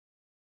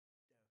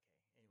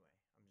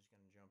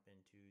jump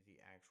into the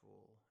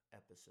actual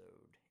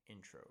episode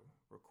intro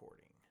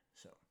recording.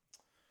 So,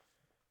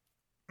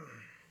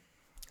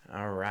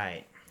 all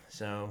right.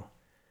 So,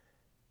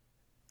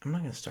 I'm not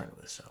going to start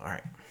with this. So, all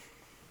right.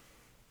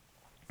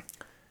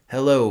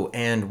 Hello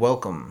and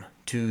welcome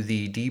to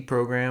the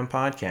Deprogram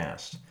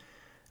Podcast.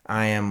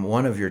 I am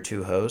one of your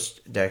two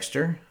hosts,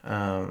 Dexter.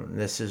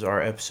 This is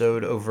our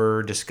episode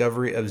over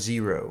Discovery of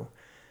Zero.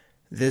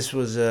 This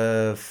was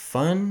a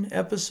fun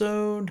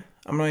episode.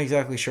 I'm not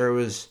exactly sure. It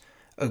was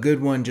a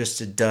good one just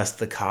to dust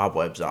the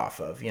cobwebs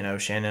off of. You know,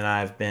 Shannon and I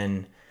have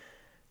been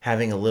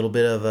having a little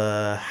bit of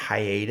a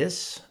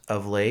hiatus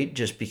of late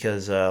just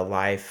because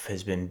life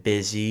has been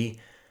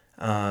busy.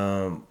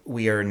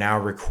 We are now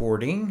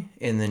recording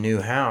in the new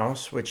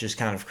house, which is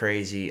kind of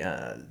crazy.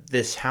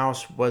 This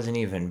house wasn't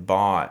even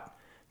bought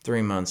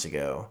 3 months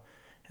ago,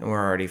 and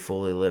we're already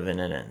fully living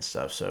in it and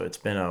stuff. So it's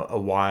been a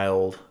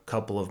wild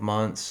couple of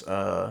months.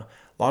 A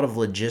lot of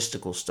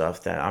logistical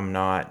stuff that I'm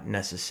not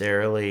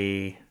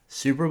necessarily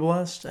super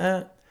blessed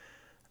at.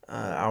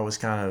 I was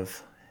kind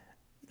of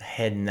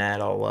heading that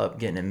all up,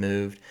 getting it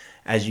moved.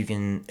 As you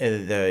can,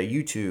 the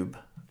YouTube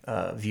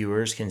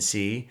viewers can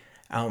see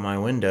out my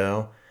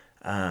window,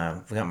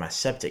 I've got my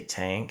septic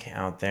tank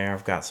out there.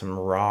 I've got some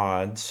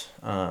rods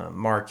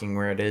marking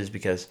where it is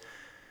because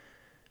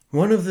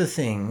one of the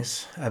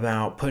things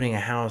about putting a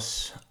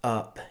house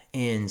up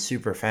in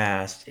super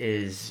fast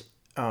is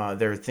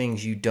there are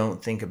things you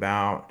don't think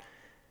about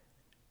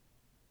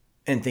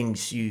and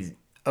things you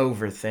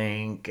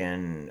overthink.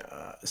 And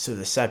so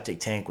the septic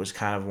tank was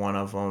kind of one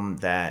of them,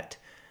 that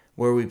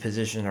where we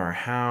positioned our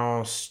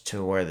house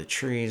to where the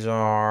trees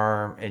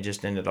are, it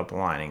just ended up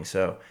aligning.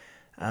 So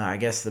I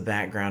guess the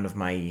background of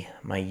my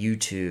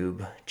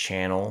YouTube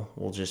channel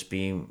will just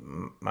be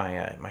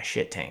my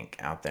shit tank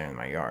out there in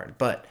my yard.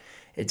 But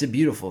it's a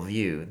beautiful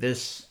view.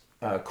 This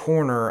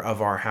corner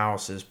of our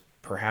house is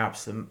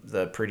perhaps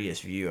the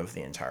prettiest view of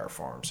the entire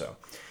farm. So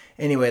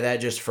anyway, that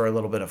just for a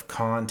little bit of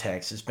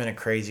context. It's been a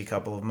crazy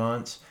couple of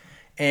months.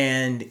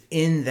 And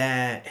in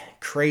that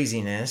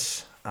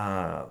craziness,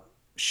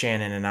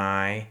 Shannon and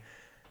I,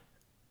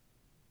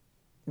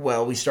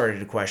 well, we started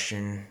to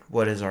question,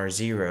 what is our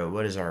zero?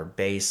 What is our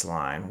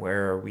baseline?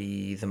 Where are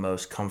we the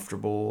most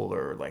comfortable?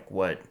 Or like,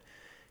 what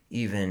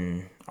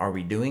even are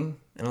we doing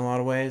in a lot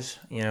of ways?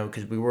 You know,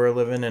 because we were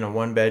living in a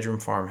 1-bedroom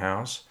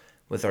farmhouse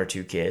with our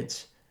 2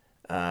 kids.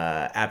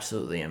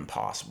 Absolutely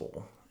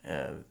impossible.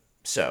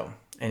 So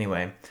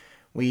anyway,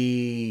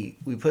 we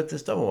put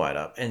this double wide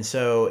up, and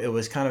so it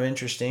was kind of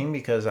interesting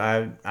because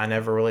I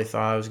never really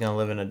thought I was going to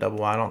live in a double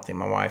wide. I don't think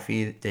my wife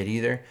did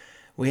either.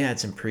 We had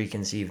some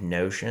preconceived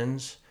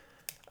notions.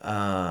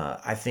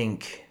 I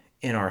think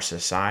in our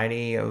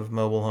society of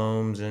mobile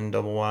homes and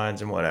double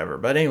wides and whatever.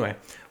 But anyway,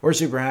 we're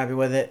super happy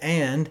with it,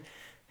 and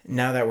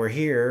now that we're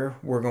here,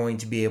 we're going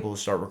to be able to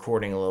start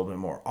recording a little bit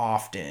more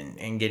often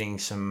and getting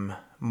some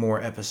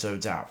more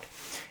episodes out.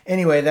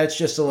 Anyway, that's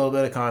just a little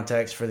bit of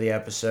context for the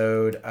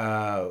episode.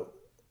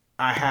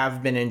 I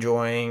have been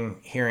enjoying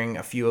hearing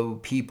a few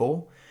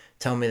people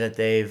tell me that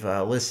they've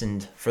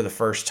listened for the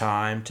first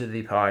time to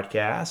the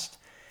podcast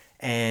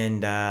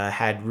and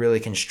had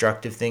really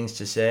constructive things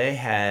to say,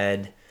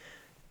 had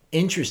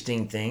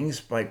interesting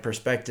things, like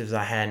perspectives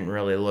I hadn't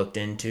really looked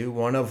into.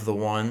 One of the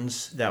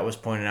ones that was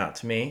pointed out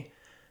to me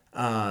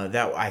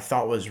that I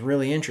thought was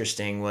really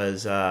interesting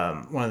was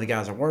one of the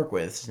guys I work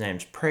with. His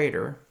name's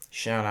Prater.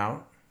 Shout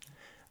out.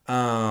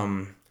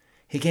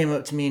 He came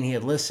up to me and he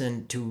had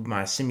listened to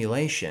my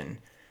simulation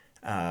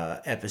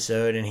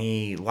episode and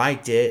he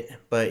liked it,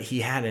 but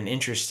he had an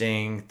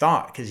interesting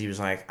thought because he was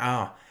like,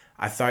 "Oh,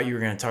 I thought you were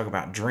going to talk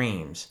about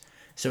dreams."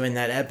 So in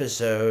that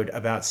episode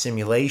about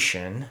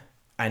simulation,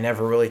 I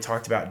never really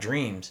talked about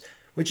dreams,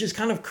 which is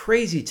kind of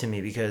crazy to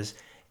me because,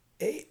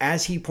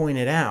 as he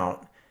pointed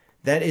out,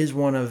 that is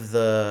one of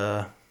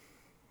the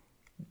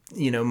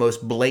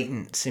most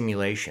blatant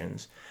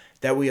simulations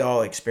that we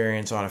all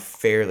experience on a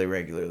fairly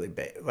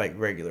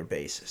regular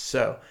basis.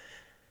 So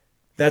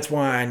that's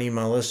why I need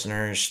my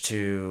listeners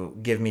to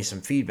give me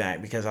some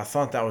feedback, because I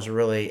thought that was a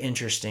really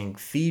interesting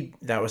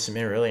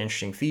really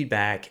interesting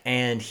feedback.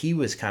 And he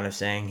was kind of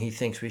saying he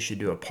thinks we should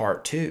do a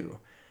part 2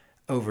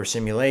 over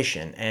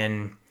simulation,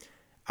 and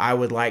I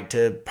would like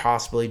to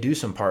possibly do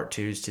some part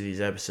 2s to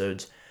these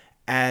episodes.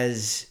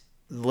 As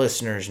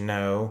listeners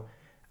know,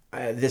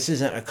 this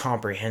isn't a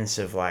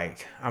comprehensive,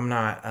 I'm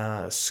not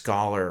a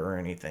scholar or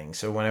anything.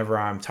 So whenever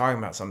I'm talking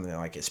about something,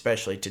 like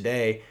especially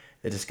today,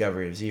 the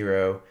discovery of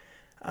zero,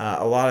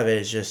 a lot of it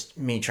is just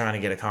me trying to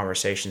get a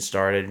conversation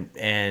started.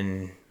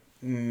 And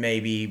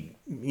maybe,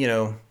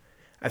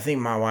 I think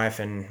my wife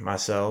and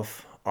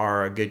myself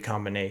are a good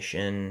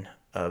combination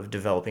of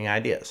developing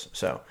ideas.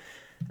 So,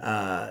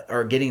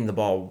 or getting the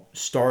ball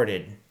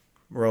started,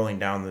 rolling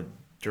down the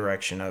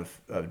direction of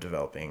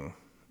developing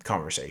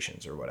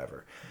conversations or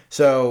whatever.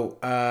 So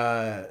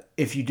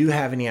if you do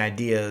have any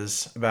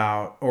ideas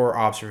about, or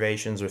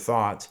observations or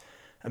thoughts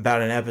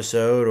about an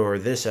episode or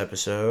this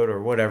episode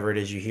or whatever it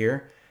is you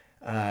hear,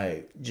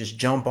 just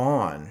jump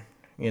on,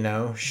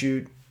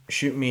 shoot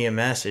shoot me a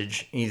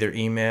message, either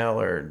email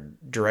or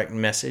direct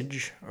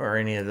message or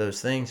any of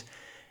those things.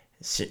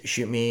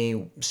 Shoot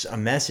me a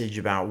message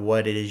about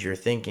what it is you're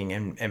thinking,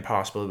 and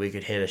possibly we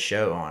could hit a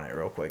show on it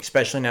real quick,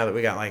 especially now that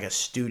we got like a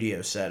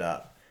studio set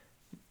up.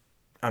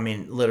 I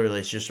mean, literally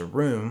it's just a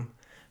room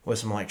with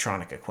some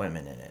electronic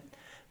equipment in it,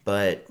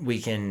 but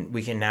we can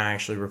now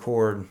actually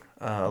record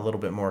a little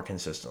bit more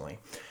consistently.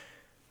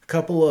 A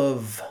couple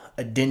of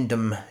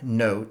addendum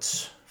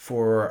notes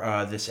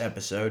for this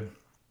episode,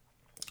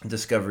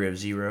 Discovery of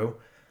Zero.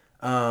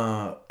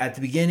 At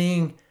the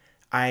beginning,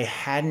 I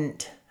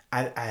had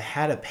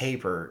a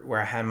paper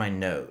where I had my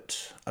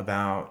notes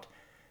about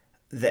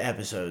the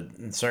episode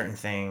and certain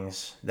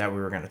things that we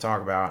were going to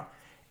talk about,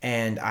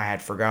 and I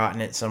had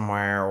forgotten it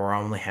somewhere, or I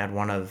only had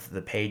one of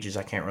the pages,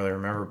 I can't really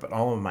remember, but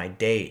all of my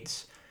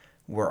dates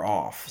were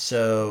off.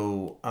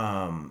 So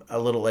a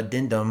little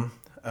addendum.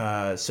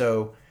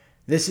 So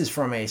this is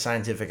from a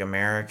Scientific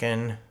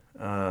American,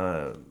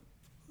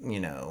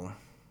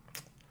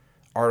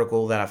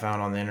 article that I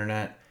found on the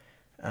internet.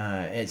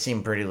 It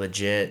seemed pretty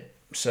legit.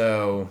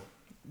 So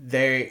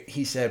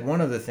he said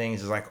one of the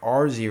things is like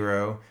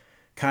R0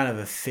 kind of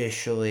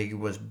officially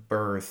was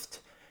birthed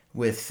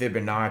with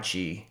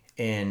Fibonacci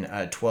in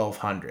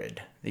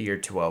 1200, the year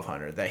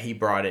 1200, that he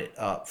brought it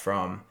up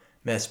from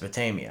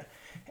Mesopotamia.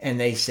 And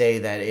they say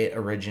that it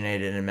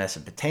originated in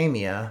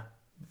Mesopotamia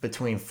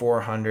between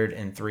 400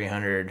 and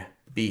 300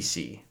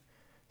 BC.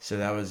 So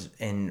that was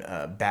in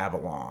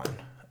Babylon.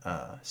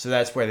 So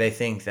that's where they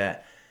think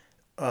that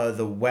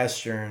the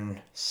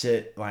Western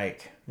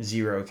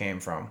zero came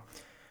from.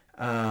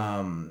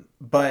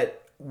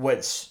 But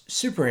what's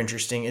super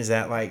interesting is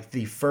that like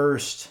the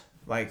first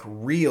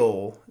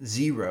real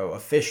zero,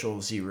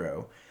 official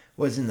zero,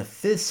 was in the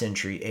 5th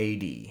century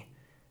AD,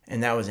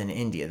 and that was in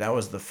India. That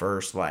was the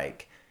first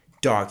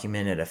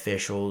documented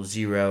official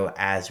zero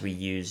as we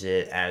use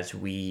it, as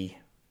we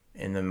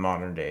in the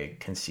modern day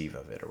conceive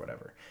of it or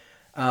whatever.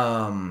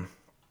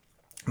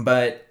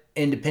 But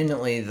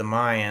independently, the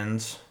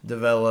Mayans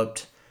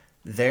developed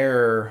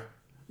their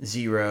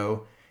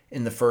zero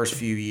in the first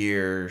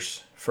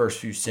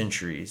few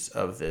centuries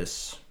of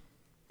this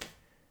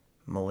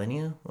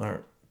millennia,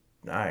 or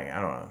I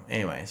don't know.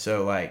 Anyway,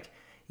 so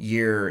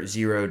year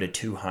 0 to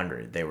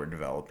 200, they were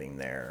developing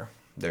their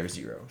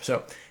zero.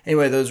 So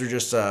anyway, those are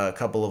just a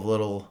couple of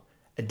little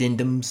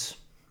addendums,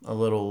 a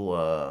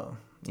little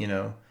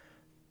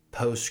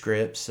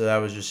postscripts. So that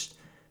was just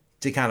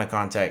to kind of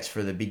context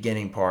for the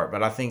beginning part.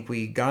 But I think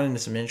we got into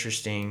some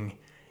interesting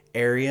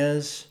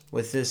areas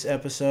with this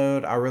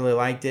episode. I really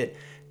liked it.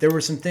 There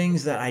were some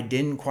things that I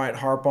didn't quite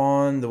harp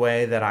on the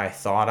way that I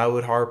thought I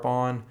would harp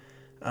on,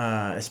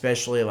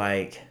 especially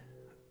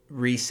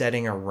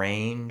resetting a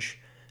range.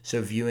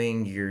 So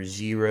viewing your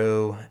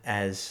zero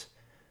as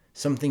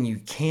something you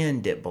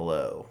can dip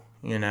below,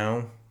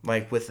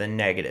 with the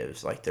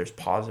negatives. There's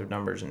positive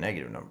numbers and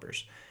negative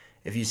numbers.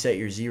 If you set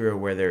your zero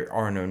where there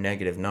are no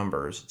negative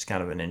numbers, it's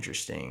kind of an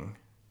interesting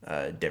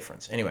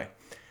difference. Anyway,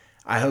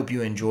 I hope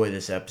you enjoy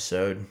this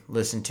episode.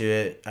 Listen to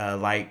it,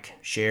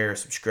 share,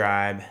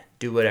 subscribe,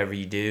 do whatever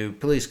you do.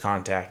 Please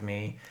contact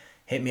me.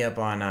 Hit me up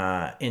on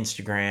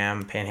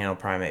Instagram, Panhandle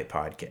Primate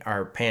Podcast,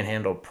 or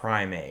Panhandle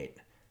Primate.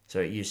 So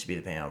it used to be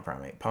the Panhandle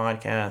Primate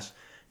Podcast.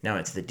 Now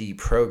it's the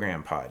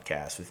Deprogram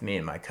Podcast with me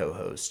and my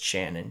co-host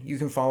Shannon. You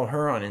can follow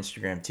her on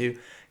Instagram too.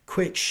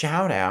 Quick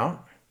shout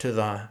out to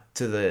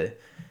the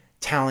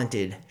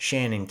talented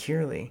Shannon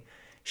Kearley.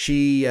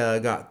 She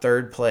got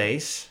 3rd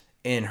place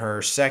in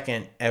her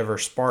second ever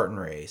Spartan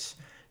race.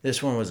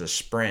 This one was a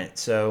sprint.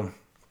 So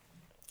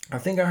I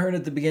think I heard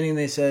at the beginning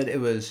they said it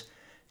was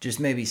just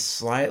maybe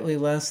slightly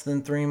less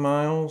than 3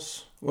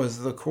 miles was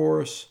the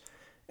course.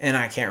 And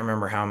I can't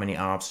remember how many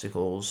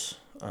obstacles,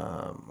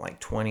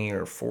 20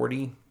 or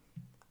 40.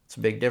 It's a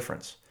big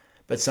difference,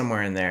 but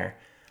somewhere in there.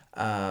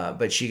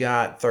 But she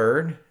got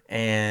 3rd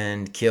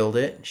and killed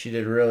it. She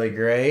did really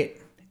great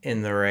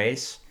in the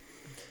race.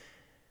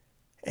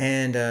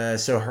 And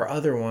so her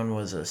other one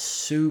was a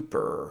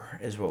super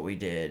is what we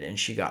did. And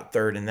she got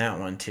 3rd in that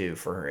one too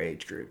for her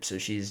age group. So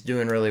she's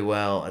doing really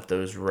well at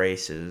those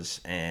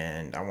races.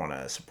 And I want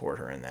to support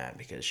her in that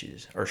because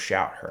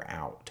shout her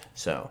out.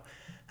 So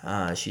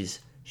she's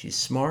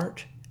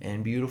smart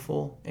and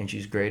beautiful, and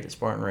she's great at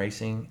Spartan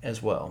racing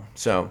as well.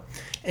 So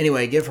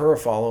anyway, give her a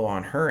follow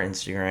on her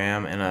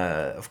Instagram. And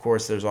of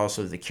course, there's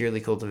also the Kearley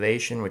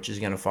Cultivation, which is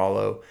going to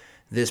follow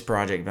this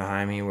project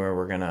behind me, where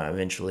we're going to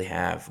eventually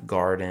have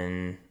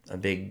a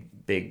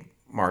big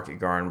market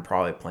garden,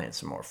 probably plant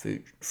some more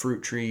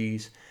fruit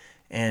trees,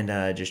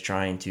 and just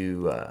trying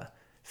to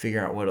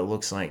figure out what it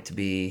looks like to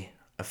be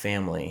a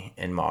family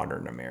in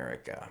modern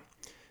America.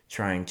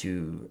 Trying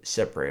to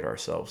separate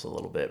ourselves a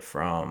little bit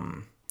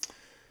from...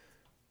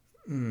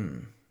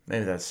 Maybe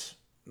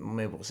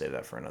we'll save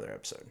that for another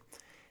episode.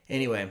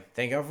 Anyway,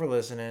 thank y'all for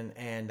listening,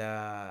 and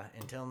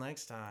until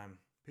next time,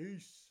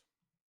 peace.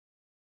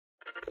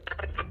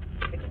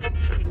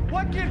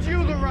 What gives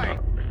you the right?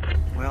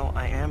 Well,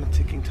 I am a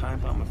ticking time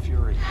bomb of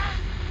fury.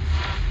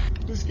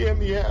 This can't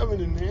be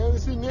happening, man.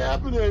 This isn't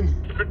happening.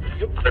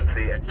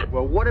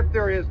 Well, what if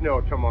there is no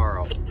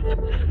tomorrow?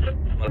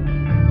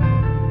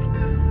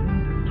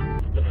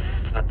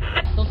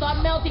 So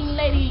start melting,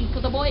 ladies,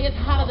 because the boy is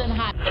hotter than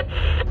hot.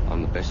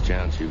 I'm the best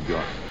chance you've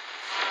got.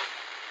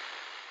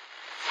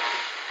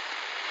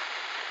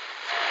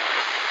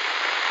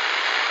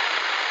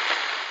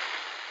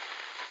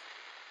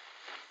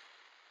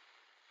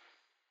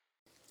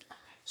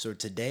 So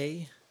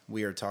today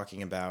we are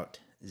talking about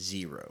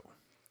zero.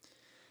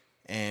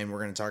 And we're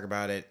going to talk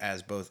about it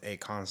as both a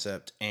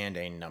concept and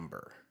a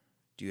number.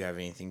 Do you have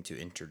anything to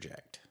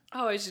interject?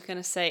 Oh, I was just going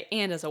to say,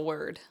 and as a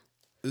word.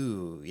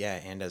 Ooh, yeah,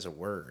 and as a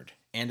word.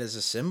 And as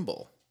a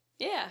symbol.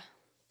 Yeah.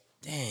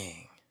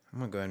 Dang. I'm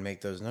going to go ahead and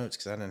make those notes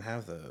because I didn't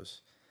have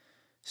those.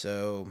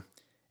 So,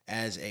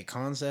 as a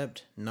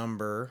concept,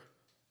 number,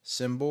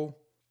 symbol,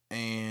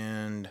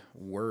 and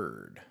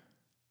word.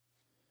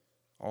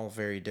 All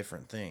very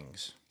different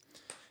things.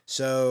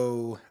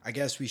 So, I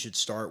guess we should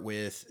start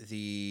with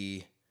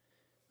the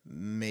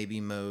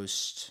maybe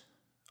most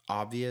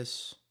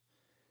obvious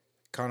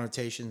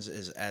connotations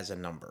is as a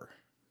number.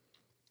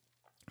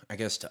 I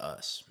guess to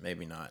us,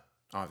 maybe not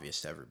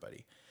obvious to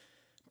everybody.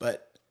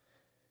 But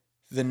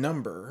the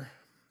number,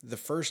 the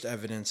first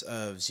evidence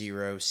of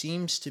zero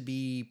seems to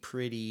be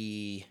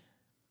pretty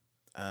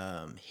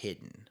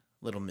hidden,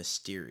 a little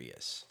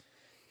mysterious.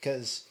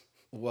 Because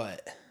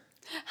what?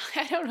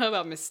 I don't know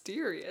about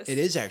mysterious. It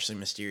is actually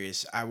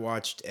mysterious. I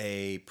watched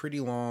a pretty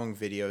long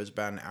video, it's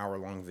about an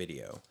hour-long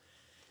video,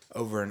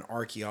 over an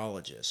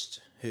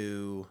archaeologist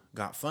who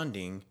got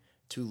funding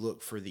to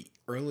look for the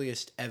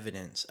earliest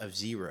evidence of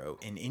zero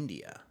in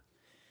India.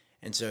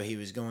 And so he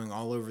was going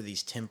all over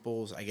these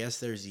temples. I guess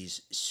there's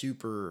these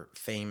super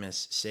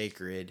famous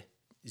sacred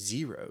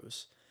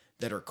zeros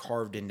that are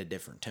carved into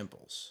different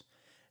temples.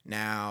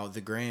 Now, the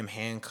Graham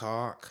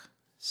Hancock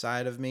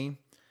side of me,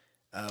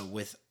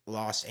 with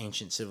Lost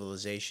Ancient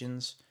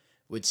Civilizations,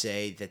 would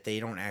say that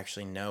they don't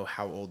actually know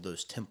how old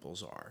those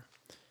temples are.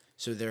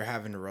 So they're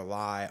having to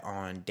rely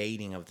on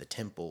dating of the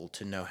temple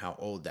to know how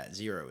old that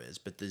zero is.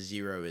 But the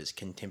zero is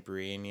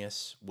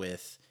contemporaneous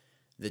with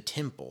the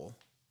temple.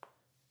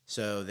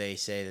 So they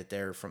say that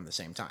they're from the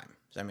same time.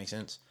 Does that make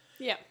sense?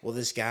 Yeah. Well,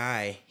 this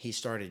guy, he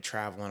started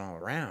traveling all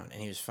around,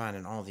 and he was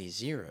finding all these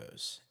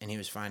zeros. And he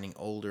was finding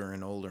older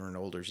and older and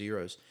older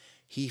zeros.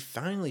 He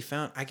finally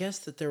found, I guess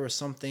that there was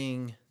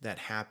something that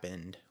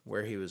happened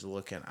where he was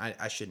looking.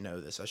 I should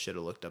know this. I should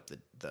have looked up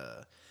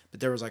but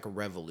there was like a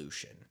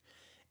revolution.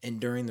 And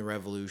during the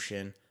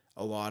revolution,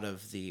 a lot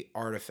of the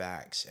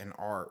artifacts and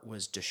art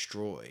was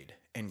destroyed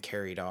and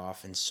carried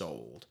off and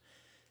sold.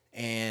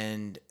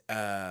 And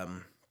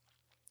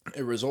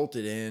it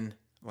resulted in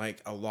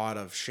like a lot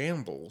of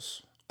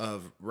shambles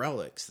of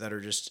relics that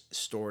are just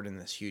stored in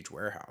this huge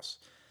warehouse.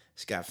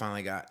 This guy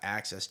finally got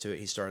access to it.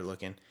 He started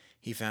looking.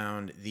 He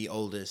found the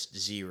oldest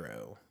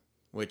zero,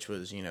 which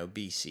was,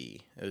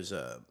 BC. It was,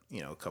 a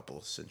couple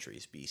of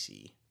centuries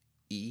BC.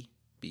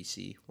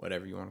 BC,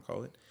 whatever you want to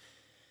call it.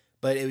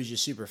 But it was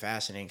just super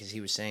fascinating because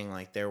he was saying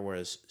like there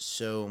was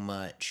so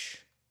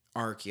much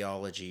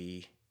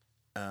archaeology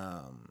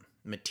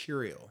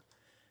material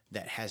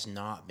that has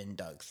not been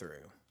dug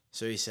through.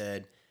 So he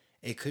said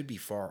it could be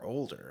far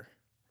older.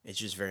 It's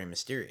just very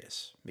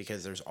mysterious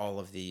because there's all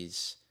of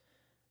these,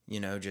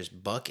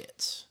 just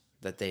buckets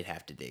that they'd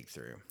have to dig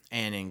through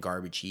and in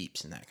garbage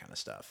heaps and that kind of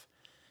stuff.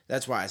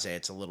 That's why I say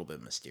it's a little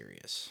bit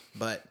mysterious.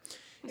 But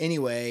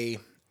anyway,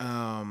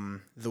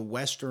 the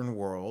Western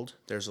world,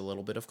 there's a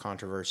little bit of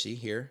controversy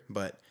here,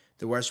 but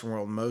the Western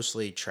world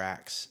mostly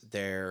tracks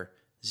their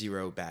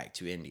zero back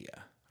to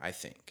India, I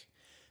think.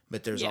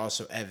 But there's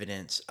also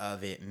evidence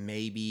of it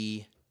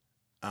maybe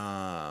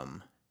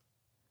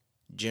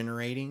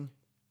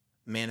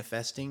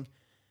manifesting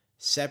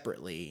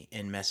separately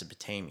in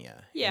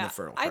Mesopotamia in the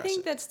Fertile Crescent. I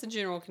think that's the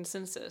general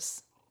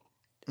consensus,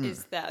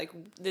 is that like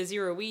the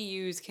zero we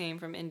use came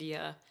from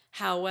India.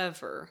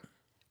 However,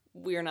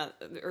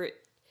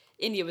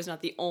 India was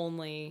not the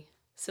only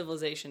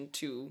civilization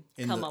to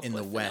come up with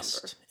the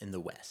West. number. In the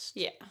West.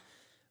 Yeah.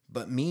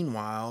 But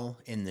meanwhile,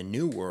 in the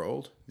New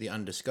World, the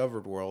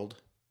undiscovered world,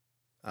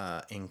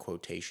 in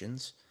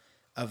quotations,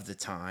 of the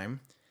time,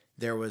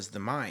 there was the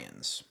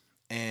Mayans.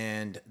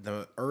 And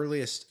the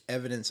earliest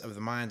evidence of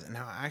the Mayans, and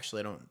now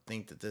actually I don't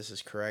think that this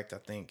is correct. I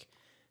think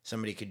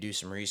somebody could do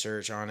some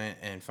research on it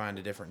and find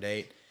a different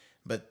date.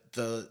 But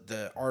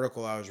the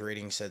article I was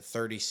reading said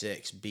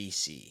 36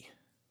 BC.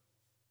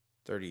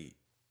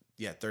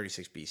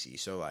 36 BC.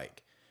 So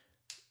like,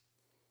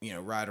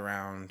 right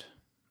around,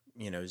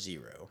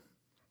 zero.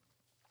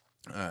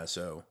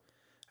 So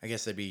I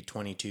guess that'd be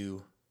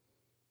 22,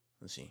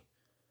 let's see,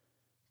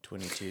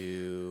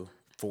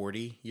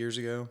 40 years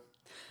ago.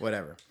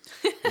 Whatever.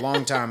 A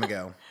long time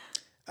ago.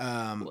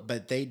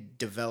 But they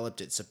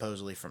developed it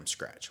supposedly from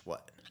scratch.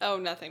 What? Oh,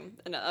 nothing.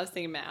 No, I was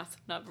thinking math.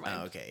 Not mind.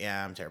 Oh, okay.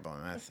 Yeah, I'm terrible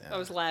at math. I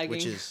was lagging.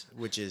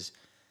 Which is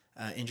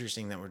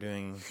interesting that we're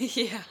doing.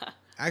 Yeah.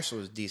 Actually,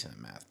 it was decent at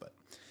math, but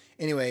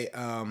anyway,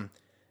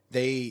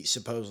 they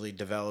supposedly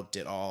developed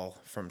it all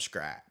from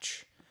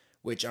scratch,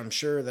 which I'm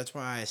sure that's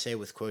why I say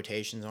with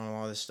quotations on a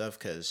lot of this stuff,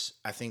 because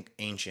I think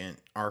ancient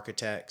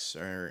architects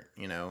or,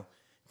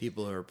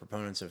 people who are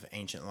proponents of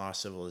ancient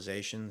lost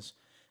civilizations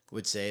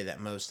would say that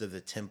most of the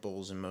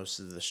temples and most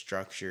of the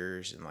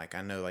structures, and like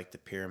I know like the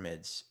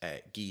pyramids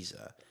at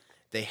Giza,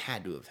 they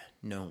had to have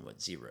known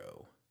what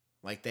zero,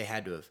 like they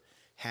had to have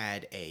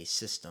had a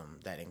system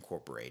that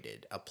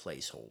incorporated a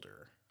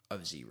placeholder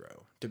of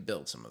zero to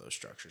build some of those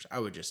structures. I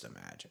would just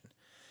imagine.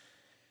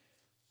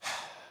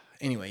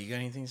 Anyway, you got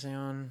anything to say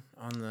on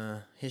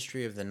the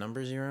history of the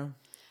number zero?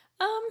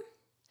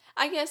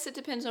 I guess it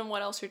depends on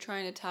what else you're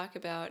trying to talk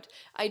about.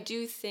 I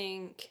do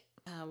think,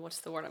 what's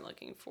the word I'm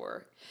looking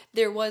for?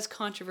 There was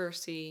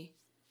controversy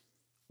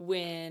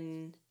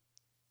when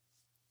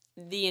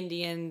the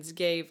Indians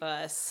gave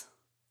us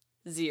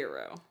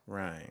zero.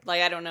 Right.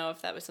 Like, I don't know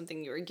if that was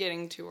something you were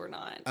getting to or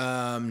not.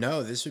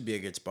 No, this would be a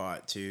good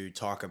spot to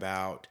talk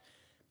about.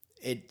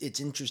 It's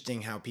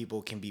interesting how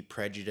people can be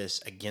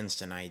prejudiced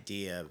against an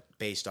idea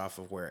based off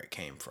of where it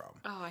came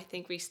from. Oh, I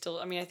think I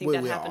think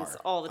that happens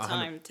all the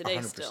time today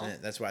 100%. still.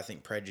 That's what I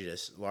think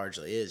prejudice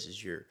largely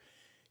is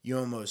you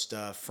almost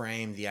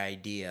frame the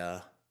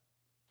idea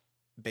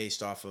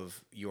based off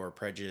of your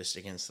prejudice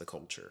against the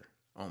culture,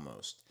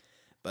 almost.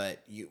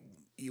 But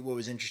what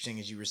was interesting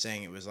is you were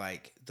saying it was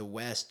like the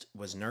West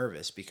was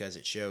nervous because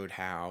it showed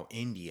how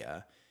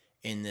India,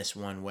 in this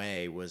one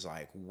way, was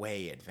like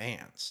way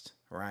advanced,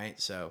 right?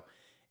 So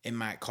it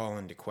might call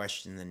into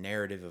question the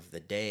narrative of the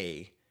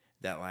day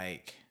that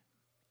like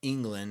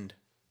England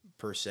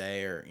per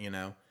se, or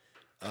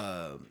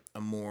a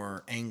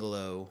more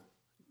Anglo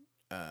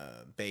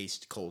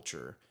based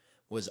culture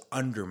was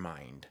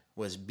undermined,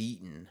 was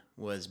beaten,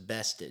 was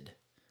bested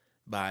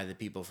by the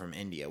people from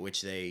India,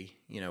 which they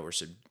were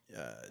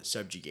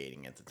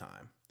subjugating at the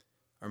time,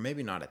 or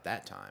maybe not at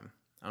that time.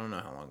 I don't know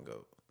how long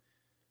ago.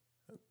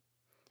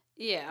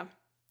 Yeah.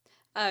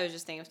 I was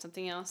just thinking of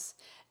something else.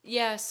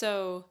 Yeah,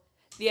 so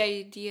the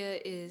idea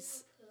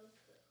is...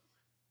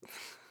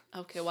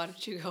 Okay, why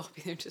don't you go? I'll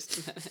be there in just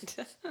a minute.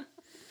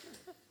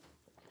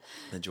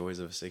 The joys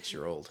of a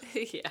 6-year-old.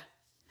 Yeah.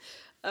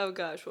 Oh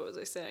gosh, what was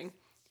I saying?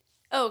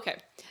 Oh, okay.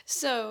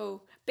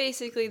 So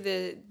basically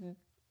in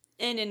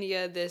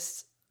India,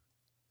 this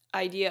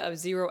idea of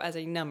zero as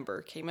a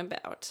number came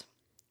about,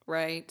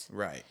 right?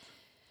 Right.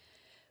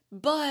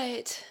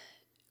 But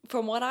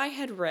from what I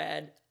had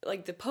read,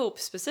 like the Pope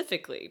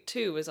specifically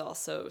too was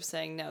also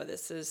saying, no,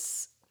 this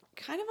is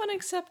kind of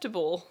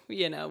unacceptable.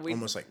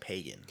 Almost like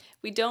pagan.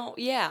 We don't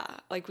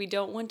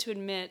want to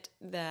admit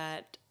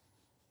that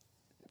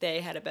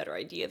they had a better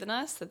idea than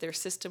us, that their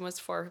system was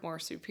far more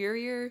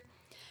superior.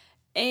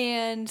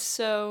 And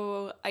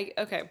so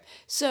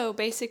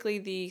basically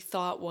the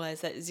thought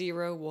was that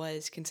zero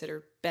was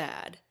considered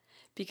bad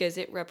because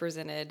it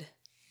represented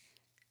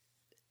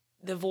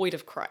the void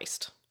of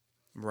Christ.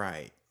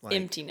 Right. Like,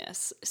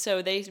 emptiness.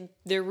 So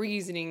their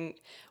reasoning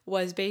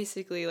was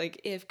basically like,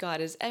 if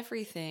God is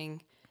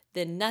everything,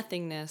 then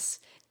nothingness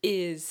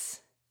is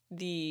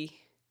the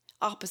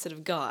opposite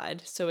of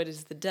God. So it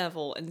is the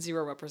devil, and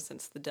zero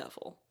represents the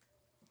devil.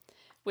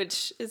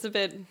 Which is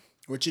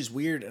Which is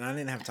weird, and I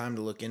didn't have time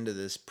to look into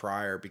this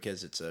prior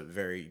because it's a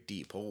very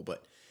deep hole,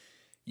 but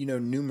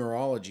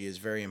numerology is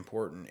very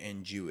important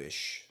in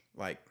Jewish,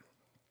 like,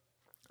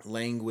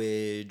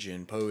 language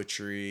and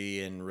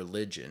poetry and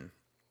religion.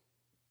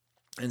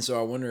 And so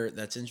I wonder,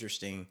 that's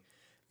interesting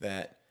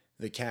that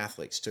the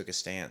Catholics took a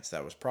stance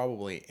that was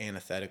probably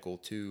antithetical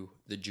to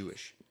the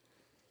Jewish,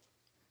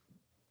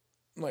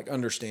 like,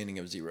 understanding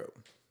of zero.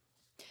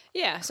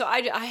 Yeah, so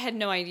I had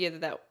no idea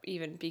that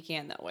even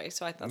began that way,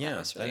 so I thought that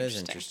was really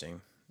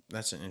interesting.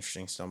 That's an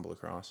interesting stumble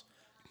across.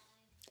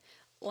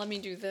 Let me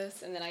do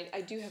this, and then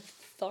I do have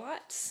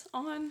thoughts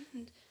on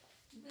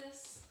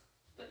this,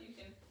 but you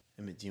can...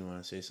 Emmett, do you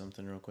want to say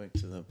something real quick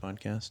to the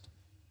podcast?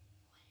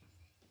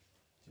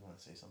 Do you want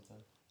to say something?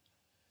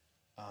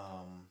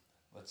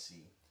 Let's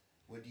see.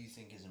 What do you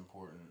think is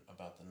important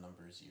about the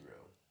number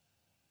zero?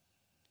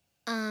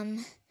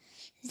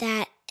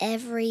 That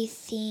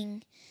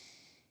everything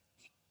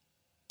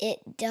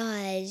it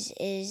does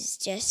is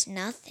just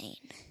nothing.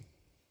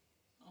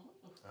 Oh,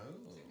 that's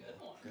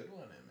a good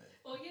one, Emmett.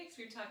 Well, yeah, because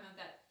we were talking about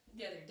that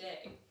the other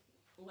day.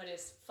 What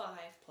is 5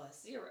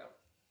 plus 0?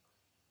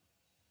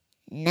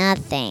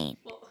 Nothing.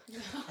 Well,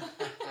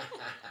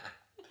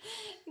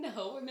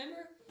 no,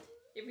 remember?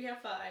 If we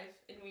have 5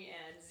 and we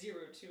add 0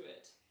 to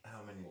it.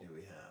 How many do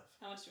we have?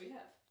 How much do we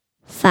have?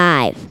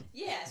 5.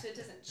 Yeah, so it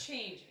doesn't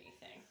change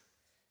anything.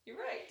 You're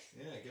right.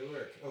 Yeah, good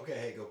work. Okay,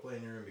 hey, go play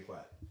in your room, be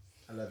quiet.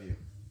 I love you.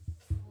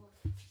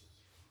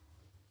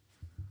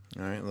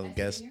 All right, little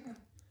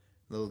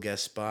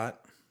guest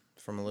spot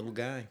from a little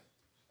guy.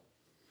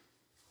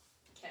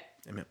 Okay.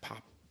 Emmett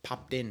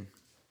popped in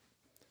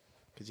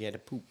because he had to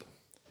poop.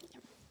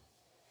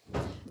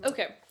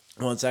 Okay.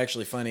 Well, it's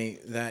actually funny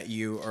that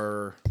you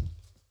are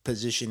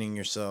positioning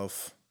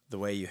yourself the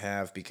way you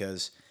have,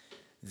 because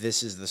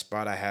this is the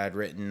spot I had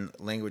written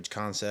language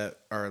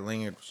concept or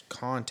language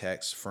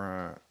context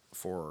for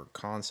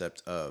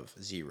concept of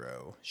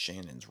zero,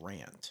 Shannon's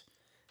rant.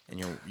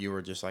 And you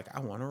were just like,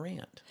 I want to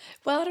rant.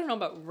 Well, I don't know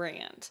about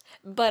rant,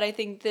 but I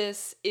think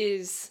this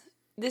is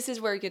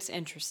where it gets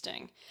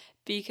interesting,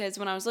 because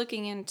when I was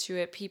looking into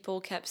it,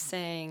 people kept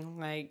saying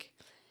like,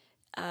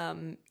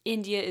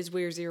 India is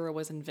where zero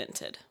was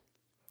invented,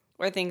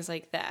 or things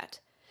like that,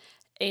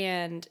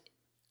 and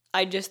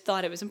I just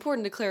thought it was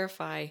important to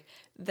clarify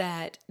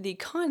that the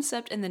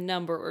concept and the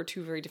number are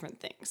two very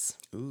different things.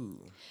 Ooh.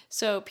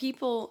 So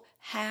people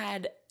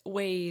had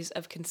ways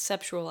of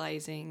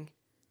conceptualizing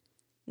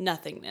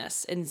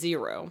nothingness and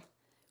zero.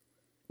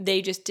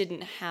 They just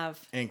didn't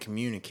have... And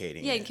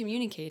communicating and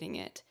communicating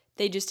it.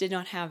 They just did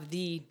not have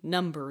the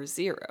number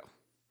zero.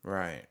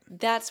 Right.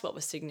 That's what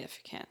was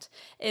significant.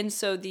 And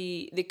so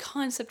the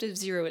concept of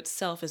zero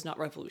itself is not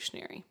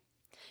revolutionary.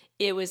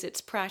 It was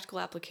its practical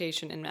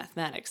application in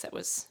mathematics that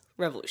was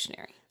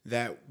revolutionary.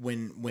 That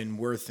when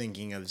we're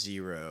thinking of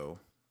zero,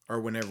 or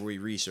whenever we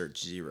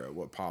research zero,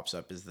 what pops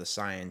up is the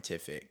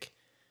scientific,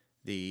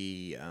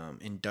 the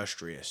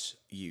industrious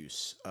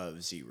use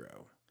of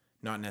zero.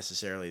 Not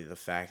necessarily the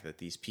fact that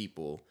these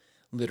people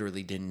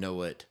literally didn't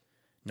know it,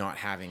 not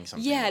having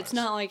something. Yeah, it's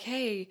not like,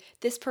 hey,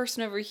 this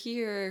person over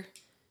here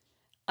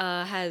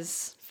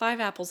has 5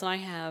 apples and I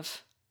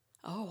have,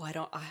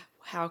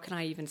 how can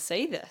I even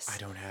say this? I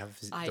don't have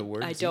the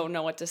word. I don't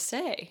know what to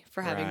say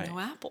for having no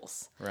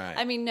apples. Right.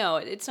 I mean, no,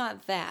 it's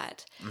not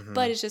that. Mm-hmm.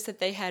 But it's just that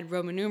they had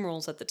Roman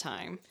numerals at the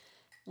time,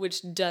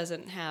 which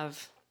doesn't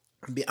have...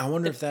 I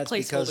wonder if that's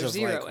because of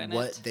like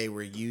what they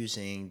were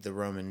using the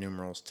Roman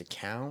numerals to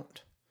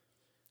count.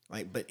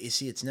 Like, but you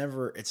see, it's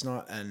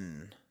not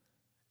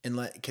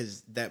unless,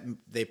 because that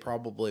they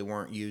probably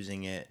weren't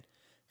using it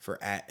for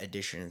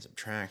addition and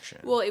subtraction.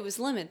 Well, it was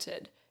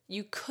limited.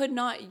 You could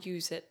not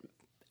use it.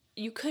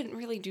 You couldn't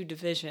really do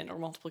division or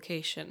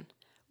multiplication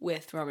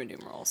with Roman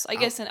numerals. I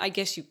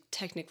guess you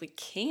technically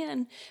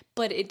can,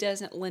 but it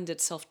doesn't lend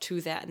itself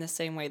to that in the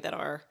same way that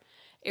our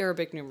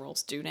Arabic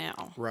numerals do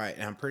now. Right,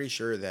 and I'm pretty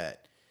sure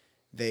that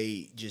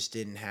they just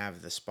didn't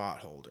have the spot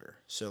holder.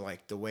 So,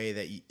 like, the way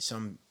that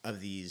some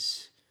of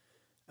these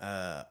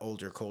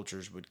older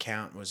cultures would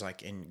count was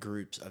like in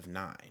groups of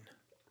 9.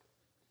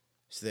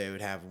 So they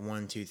would have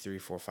 1, 2, 3,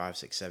 4, 5,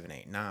 6, 7,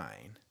 8,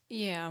 9.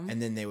 Yeah.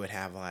 And then they would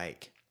have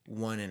like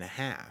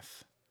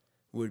 1.5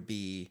 would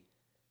be,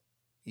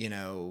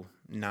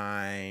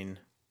 9,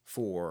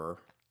 4,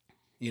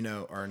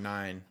 or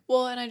 9.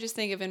 Well, and I just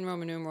think of in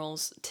Roman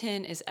numerals,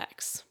 10 is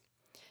X.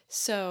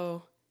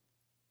 So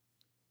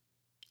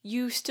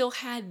you still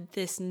had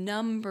this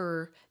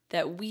number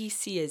that we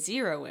see a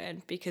 0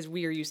 in because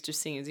we are used to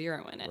seeing a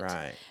 0 in it.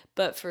 Right.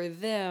 But for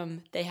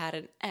them, they had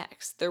an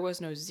X. There was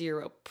no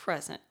 0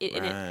 present.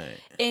 Right.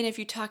 And if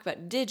you talk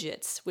about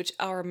digits, which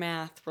our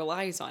math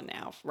relies on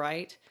now,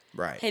 right?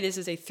 Right. Hey, this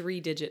is a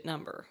 3-digit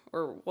number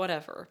or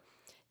whatever.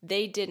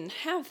 They didn't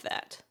have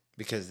that.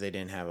 Because they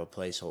didn't have a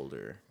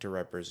placeholder to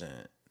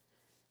represent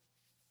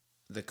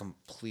the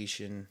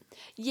completion.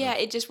 Yeah,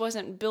 it just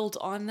wasn't built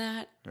on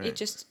that.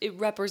 Right. It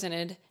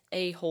represented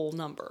a whole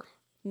number,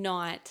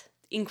 not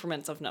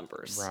increments of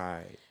numbers.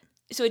 Right.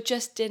 So it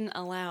just didn't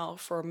allow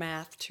for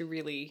math to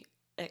really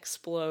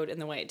explode in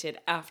the way it did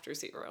after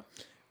 0.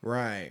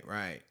 Right,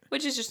 right.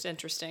 Which is just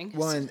interesting.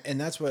 Well,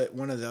 and that's what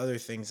one of the other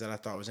things that I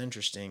thought was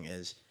interesting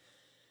is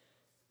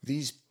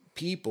these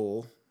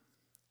people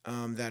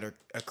that are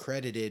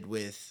accredited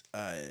with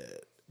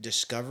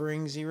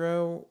discovering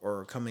 0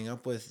 or coming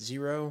up with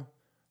 0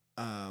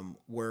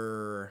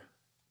 were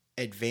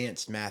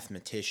advanced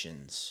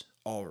mathematicians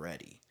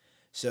already.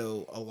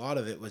 So a lot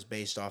of it was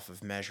based off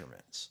of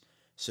measurements.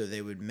 So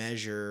they would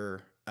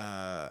measure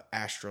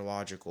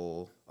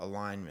astrological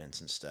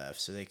alignments and stuff.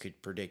 So they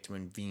could predict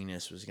when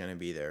Venus was going to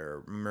be there,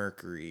 or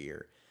Mercury,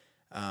 or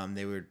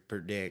they would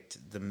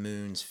predict the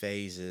moon's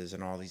phases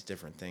and all these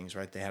different things,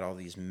 right? They had all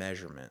these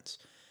measurements.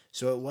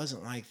 So it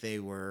wasn't like they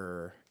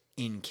were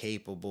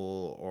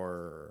incapable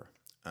or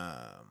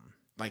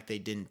like they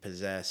didn't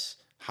possess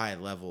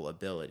high-level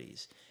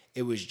abilities.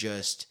 It was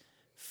just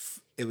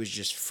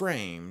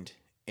framed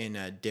in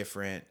a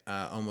different,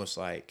 almost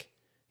like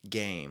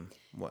game.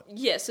 What?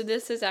 Yeah, so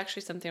this is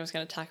actually something I was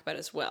going to talk about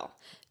as well.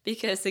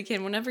 Because,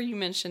 again, whenever you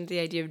mentioned the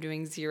idea of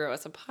doing 0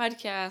 as a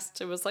podcast,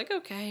 it was like,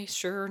 okay,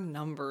 sure,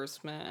 numbers,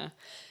 meh.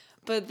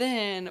 But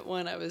then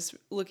when I was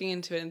looking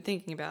into it and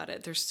thinking about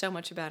it, there's so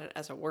much about it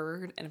as a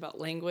word and about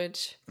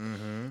language.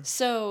 Mm-hmm.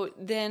 So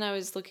then I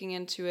was looking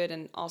into it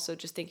and also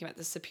just thinking about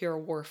the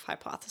Sapir-Whorf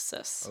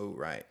hypothesis. Oh,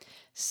 right.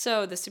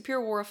 So the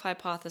Sapir-Whorf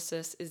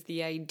hypothesis is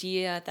the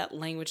idea that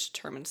language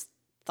determines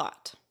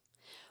thought.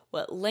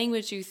 What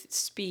language you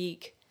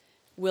speak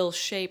will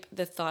shape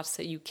the thoughts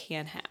that you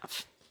can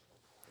have.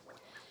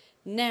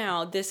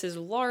 Now, this is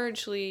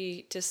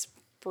largely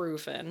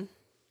disproven,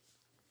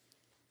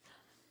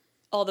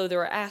 although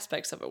there are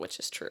aspects of it which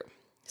is true.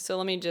 So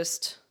let me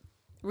just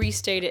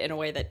restate it in a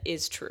way that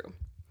is true.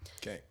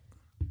 Okay.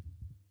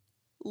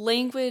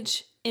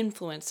 Language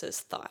influences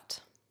thought.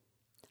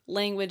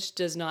 Language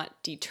does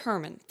not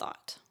determine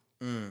thought.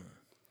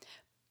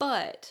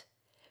 But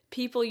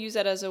people use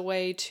that as a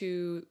way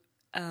to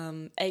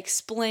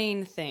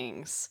explain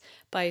things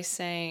by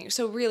saying,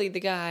 so really the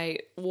guy,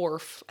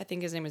 Worf, I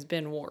think his name is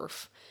Ben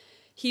Worf,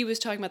 he was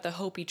talking about the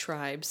Hopi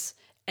tribes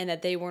and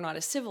that they were not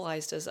as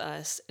civilized as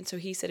us, and so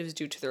he said it was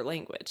due to their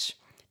language.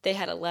 They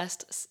had a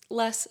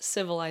less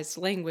civilized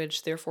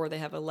language, therefore they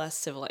have a less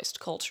civilized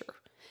culture.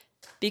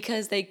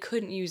 Because they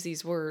couldn't use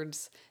these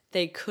words,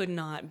 they could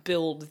not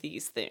build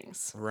these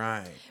things.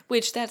 Right.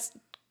 Which that's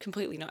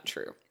completely not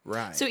true.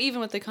 Right. So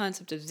even with the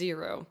concept of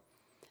zero,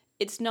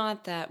 it's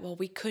not that, well,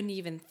 we couldn't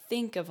even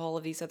think of all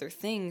of these other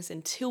things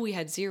until we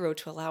had zero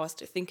to allow us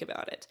to think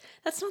about it.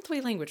 That's not the way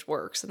language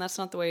works, and that's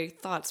not the way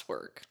thoughts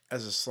work.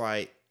 As a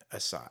slight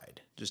aside,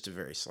 just a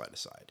very slight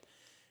aside,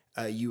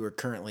 you are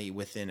currently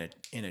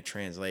in a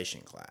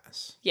translation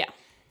class. Yeah.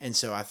 And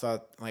so I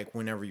thought, like,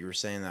 whenever you were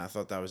saying that, I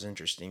thought that was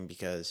interesting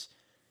because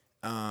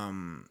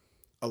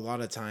a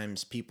lot of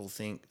times people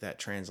think that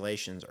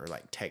translations are,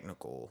 like,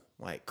 technical,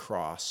 like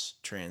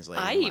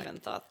cross-translating. I even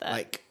thought that.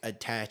 Like,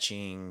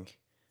 attaching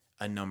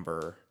a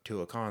number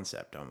to a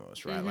concept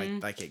almost,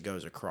 right? Like it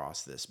goes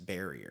across this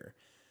barrier.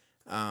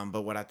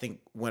 But what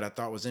I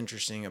thought was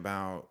interesting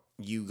about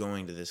you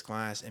going to this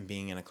class and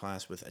being in a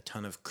class with a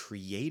ton of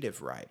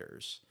creative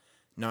writers,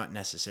 not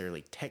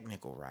necessarily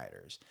technical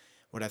writers.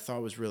 What I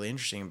thought was really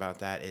interesting about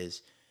that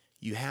is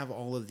you have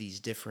all of these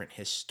different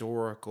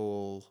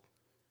historical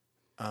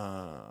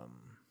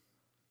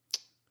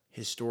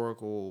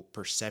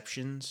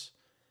perceptions,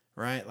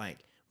 right?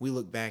 Like we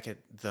look back at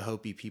the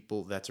Hopi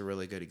people, that's a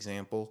really good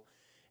example.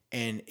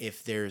 And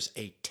if there's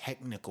a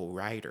technical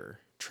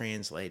writer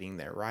translating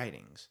their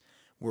writings,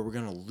 we're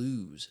going to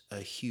lose a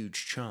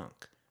huge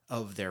chunk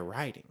of their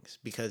writings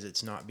because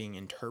it's not being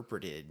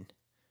interpreted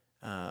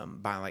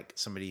by like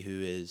somebody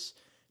who is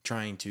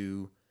trying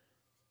to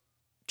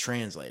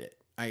translate it.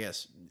 I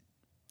guess.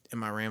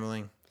 Am I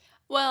rambling?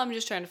 Well, I'm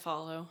just trying to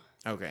follow.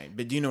 Okay.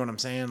 But do you know what I'm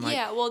saying? Like,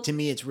 yeah, well, to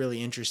me, it's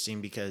really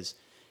interesting because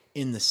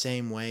in the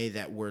same way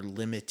that we're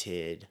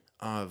limited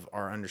of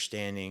our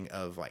understanding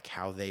of like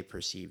how they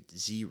perceived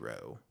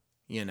zero,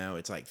 you know,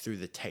 it's like through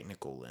the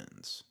technical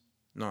lens,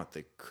 not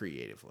the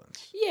creative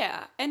lens.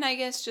 Yeah, and I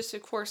guess just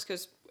of course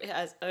because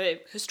as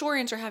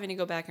historians are having to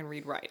go back and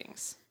read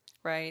writings,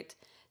 right?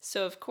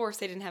 So of course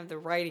they didn't have the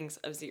writings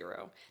of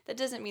zero. That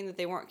doesn't mean that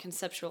they weren't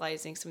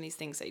conceptualizing some of these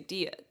things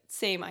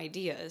same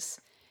ideas.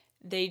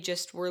 They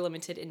just were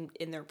limited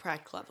in their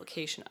practical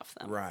application of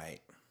them.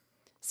 Right.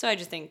 So I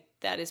just think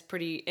that is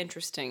pretty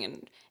interesting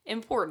and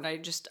important.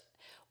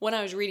 When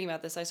I was reading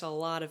about this, I saw a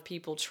lot of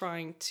people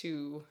trying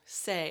to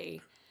say,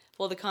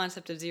 well, the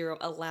concept of zero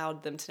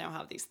allowed them to now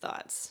have these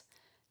thoughts.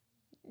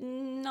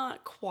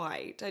 Not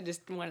quite. I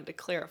just wanted to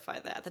clarify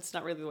that. That's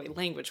not really the way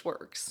language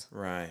works.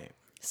 Right.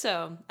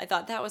 So I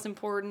thought that was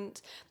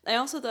important. I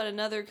also thought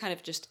another kind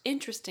of just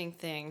interesting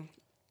thing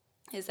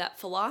is that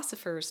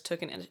philosophers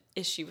took an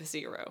issue with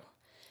zero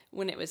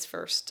when it was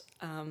first.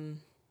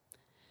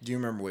 Do you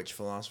remember which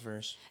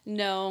philosophers?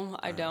 No,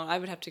 I don't. I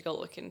would have to go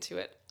look into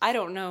it. I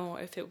don't know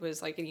if it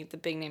was like any of the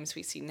big names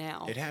we see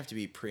now. It'd have to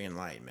be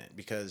pre-Enlightenment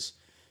because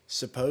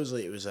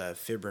supposedly it was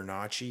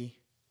Fibonacci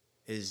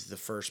is the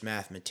first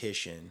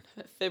mathematician.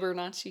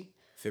 Fibonacci,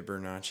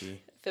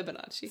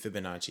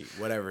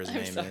 whatever his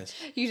name is.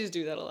 You just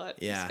do that a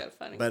lot. Yeah, it's kind of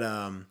funny. But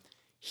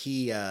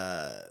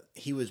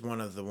he was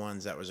one of the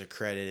ones that was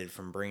accredited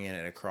from bringing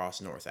it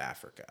across North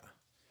Africa.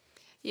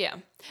 Yeah.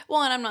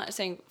 Well, and I'm not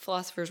saying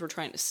philosophers were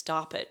trying to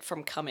stop it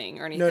from coming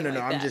or anything No.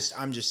 like that.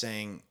 I'm just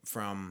saying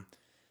from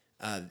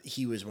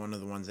he was one of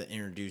the ones that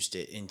introduced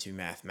it into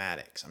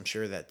mathematics. I'm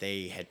sure that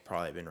they had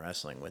probably been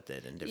wrestling with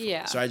it in different.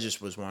 Yeah. So I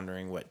just was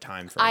wondering what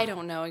time frame. I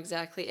don't know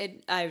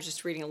exactly. I was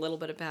just reading a little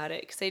bit about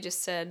it because they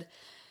just said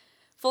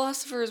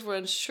philosophers were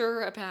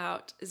unsure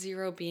about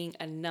zero being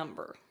a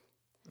number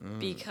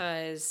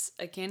because,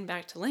 again,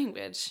 back to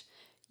language,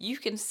 you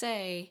can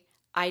say,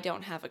 I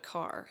don't have a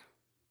car.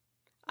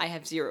 I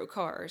have 0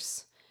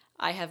 cars.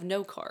 I have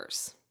no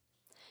cars.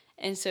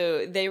 And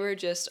so they were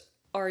just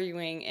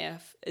arguing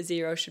if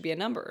 0 should be a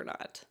number or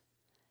not.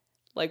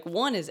 Like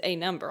 1 is a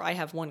number. I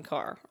have 1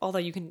 car. Although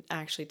you can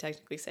actually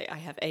technically say I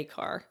have a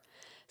car.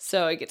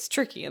 So it gets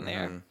tricky in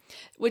there,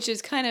 which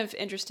is kind of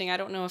interesting. I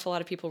don't know if a lot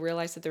of people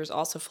realize that there's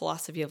also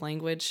philosophy of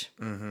language.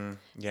 Mm-hmm.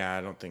 Yeah,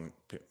 I don't think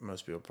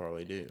most people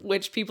probably do.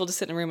 Which people just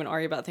sit in a room and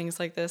argue about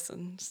things like this,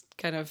 and it's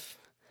kind of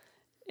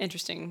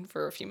interesting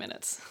for a few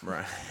minutes.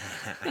 Right.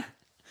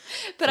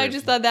 But I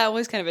just thought that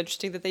was kind of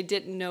interesting that they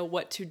didn't know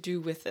what to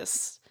do with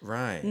this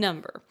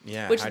number.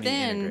 Yeah, which how do you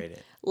then, integrate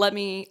it? let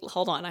me,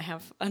 hold on, I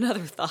have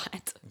another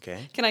thought.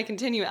 Okay. Can I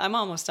continue? I'm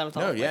almost done with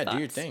all of my thoughts. Do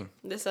your thing.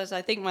 This is,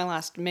 I think, my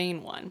last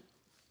main one.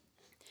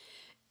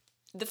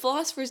 The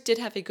philosophers did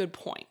have a good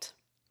point,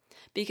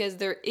 because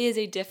there is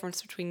a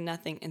difference between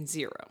nothing and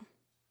 0.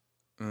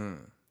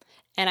 And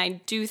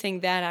I do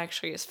think that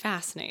actually is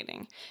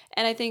fascinating.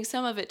 And I think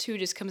some of it, too,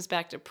 just comes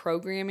back to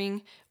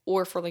programming,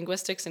 or for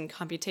linguistics and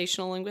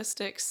computational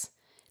linguistics.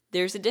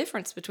 There's a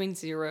difference between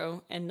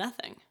 0 and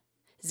nothing.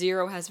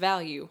 0 has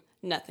value,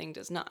 nothing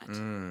does not.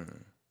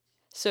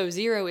 So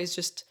 0 is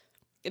just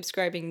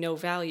ascribing no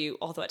value,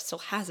 although it still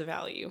has a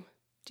value.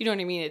 Do you know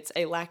what I mean? It's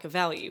a lack of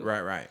value.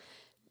 Right.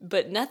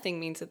 But nothing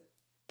means that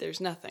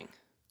there's nothing.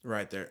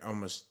 Right.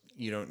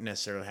 You don't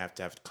necessarily have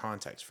to have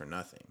context for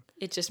nothing.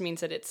 It just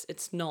means that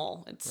it's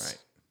null. It's right.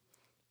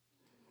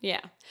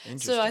 Yeah.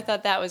 Interesting. So I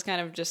thought that was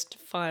kind of just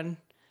fun.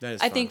 That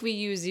is I fun. think we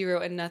use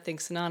zero and nothing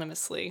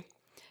synonymously,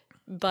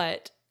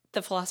 but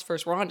the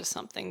philosophers were onto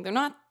something. They're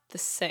not the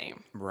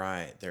same.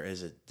 Right. There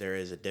is a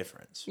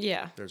difference.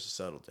 Yeah. There's a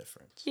subtle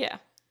difference. Yeah.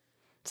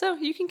 So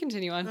you can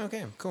continue on.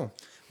 Okay, cool.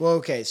 Well,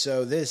 okay,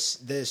 so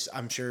this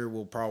I'm sure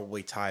will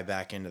probably tie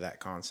back into that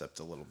concept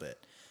a little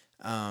bit.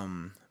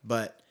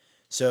 But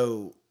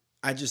so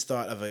I just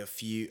thought of a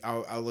few.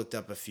 I looked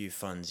up a few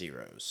fun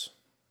zeros,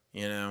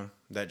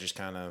 that just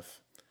kind of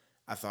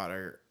I thought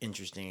are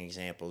interesting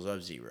examples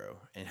of zero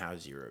and how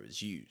zero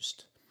is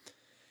used.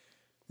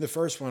 The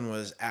first one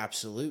was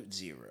absolute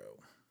zero,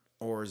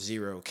 or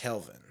 0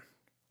 Kelvin,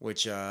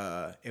 which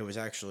it was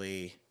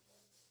actually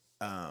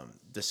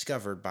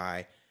discovered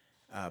by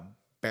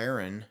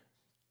Baron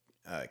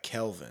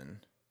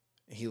Kelvin.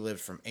 He lived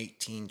from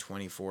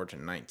 1824 to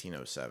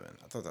 1907.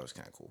 I thought that was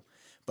kind of cool.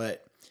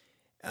 But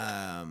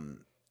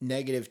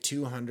negative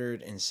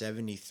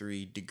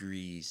 273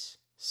 degrees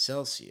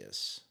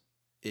Celsius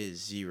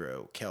is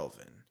 0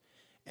 Kelvin.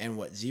 And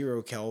what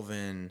 0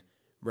 Kelvin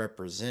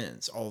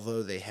represents,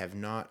 although they have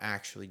not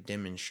actually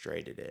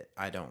demonstrated it,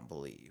 I don't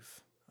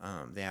believe.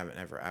 They haven't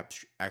ever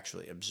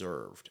actually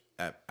observed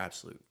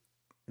absolute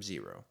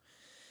zero.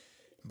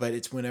 But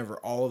it's whenever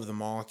all of the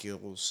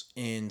molecules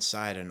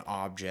inside an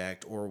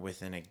object or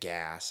within a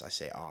gas, I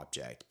say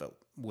object, but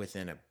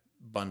within a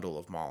bundle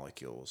of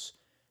molecules,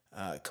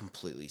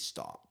 completely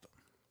stop.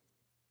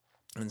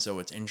 And so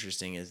what's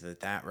interesting is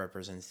that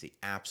represents the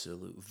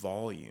absolute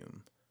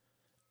volume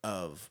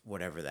of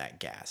whatever that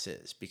gas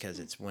is, because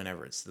it's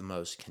whenever it's the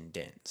most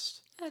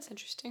condensed. That's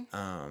interesting.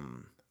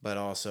 But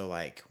also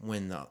like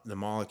when the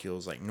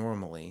molecules like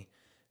normally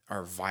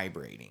are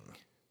vibrating,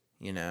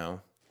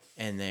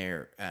 and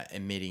they're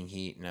emitting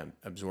heat and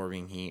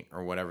absorbing heat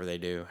or whatever they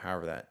do,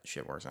 however that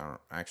shit works. I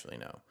don't actually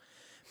know.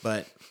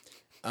 But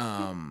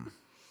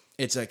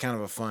it's a kind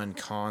of a fun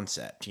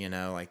concept,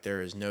 like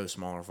there is no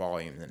smaller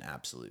volume than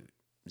absolute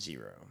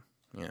zero,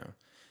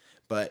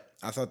 But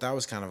I thought that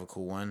was kind of a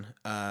cool one.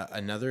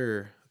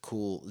 Another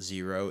cool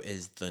zero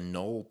is the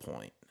null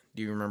point.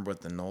 Do you remember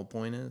what the null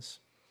point is?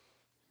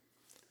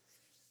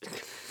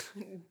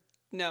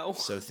 No.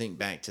 So think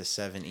back to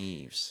Seven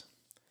Eves.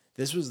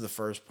 This was the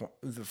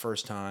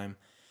first time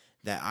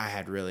that I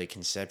had really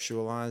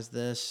conceptualized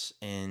this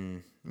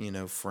in,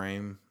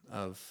 frame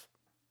of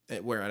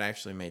it, where it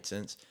actually made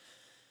sense.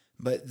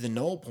 But the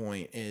null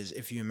point is,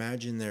 if you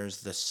imagine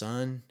there's the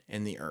sun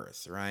and the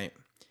earth, right?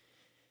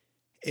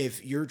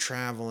 If you're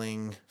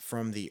traveling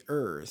from the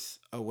earth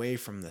away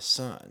from the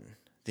sun,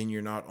 then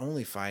you're not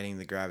only fighting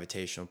the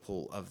gravitational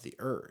pull of the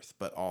earth,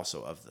 but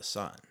also of the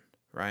sun,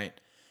 right?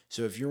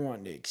 So if you're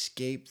wanting to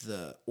escape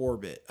the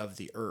orbit of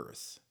the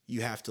earth,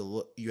 you have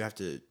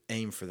to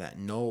aim for that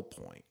null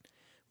point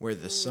where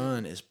the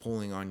sun is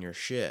pulling on your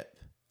ship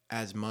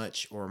as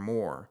much or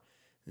more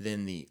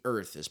than the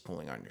earth is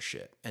pulling on your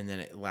ship. And then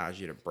it allows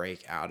you to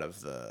break out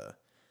of the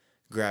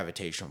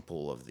gravitational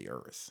pull of the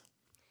earth.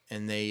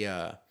 And they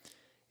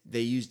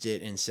used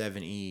it in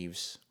Seven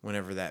Eves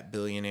whenever that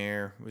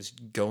billionaire was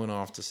going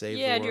off to save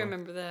the world. Yeah, I do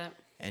remember that.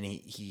 And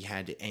he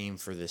had to aim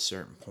for this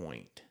certain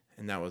point,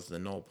 and that was the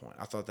null point.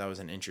 I thought that was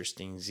an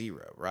interesting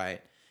zero,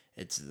 right?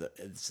 It's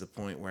the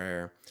point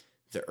where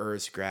the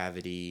Earth's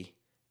gravity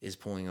is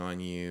pulling on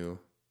you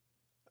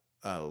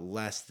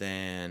less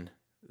than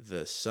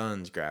the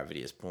sun's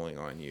gravity is pulling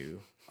on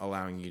you,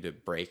 allowing you to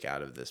break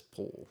out of this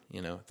pull.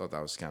 I thought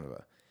that was kind of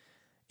a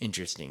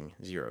interesting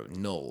zero,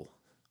 null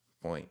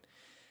point.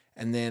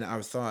 And then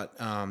I thought,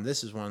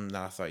 this is one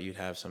that I thought you'd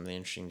have something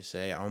interesting to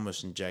say. I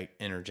almost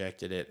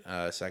interjected it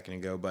a second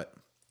ago, but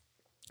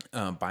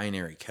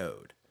binary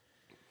code.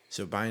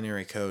 So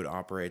binary code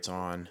operates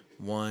on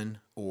 1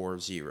 or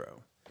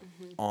 0,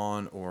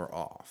 on or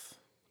off.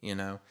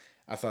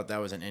 I thought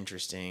that was an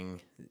interesting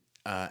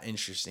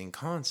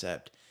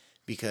concept,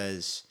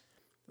 because,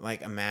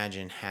 like,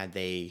 imagine had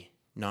they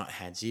not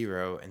had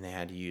 0 and they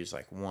had to use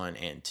like 1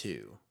 and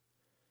 2.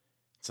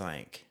 It's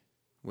like,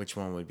 which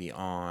one would be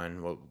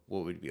on? What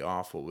would be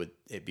off? What would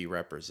it be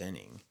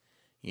representing?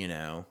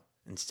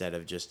 Instead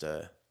of just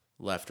a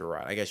left or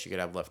right. I guess you could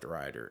have left or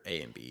right, or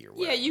A and B, or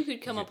whatever. Yeah, you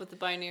could come up with a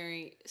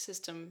binary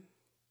system,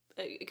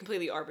 a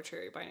completely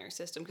arbitrary binary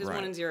system, because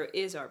 1 and 0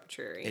 is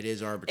arbitrary. It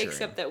is arbitrary.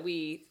 Except that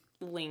we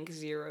link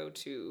 0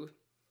 to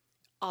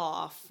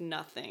off,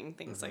 nothing,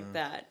 things like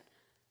that.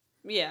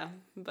 Yeah,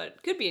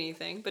 but could be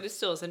anything, but it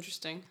still is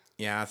interesting.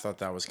 Yeah, I thought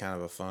that was kind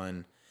of a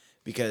fun,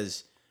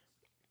 because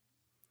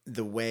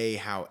the way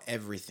how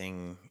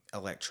everything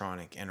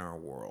electronic in our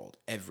world,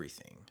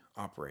 everything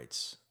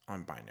operates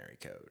on binary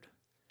code.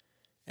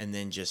 And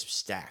then just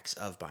stacks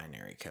of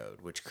binary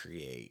code, which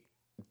create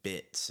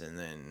bits and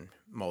then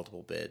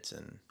multiple bits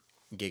and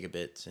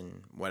gigabits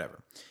and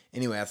whatever.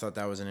 Anyway, I thought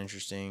that was an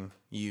interesting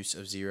use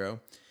of 0.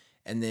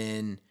 And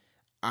then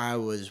I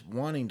was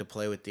wanting to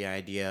play with the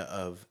idea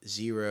of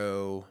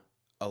 0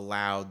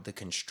 allowed the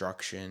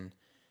construction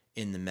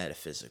in the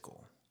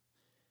metaphysical.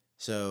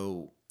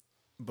 So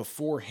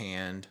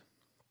beforehand,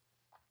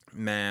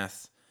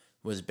 math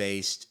was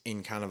based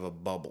in kind of a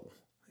bubble,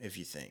 if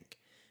you think,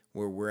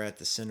 where we're at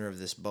the center of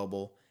this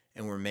bubble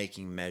and we're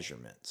making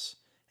measurements.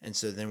 And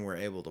so then we're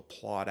able to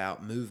plot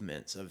out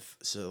movements of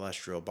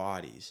celestial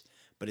bodies,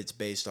 but it's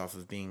based off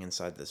of being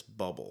inside this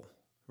bubble,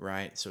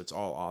 right? So it's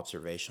all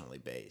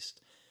observationally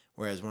based.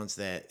 Whereas once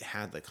they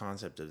had the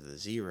concept of the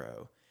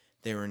zero,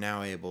 they were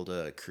now able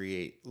to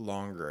create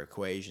longer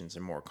equations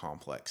and more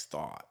complex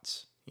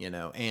thoughts,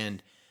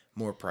 and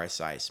more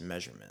precise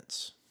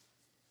measurements.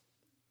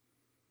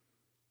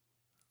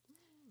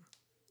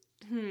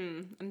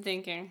 I'm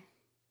thinking.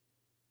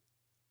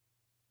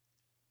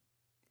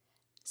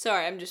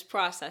 Sorry, I'm just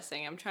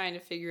processing. I'm trying to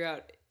figure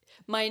out.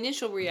 My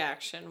initial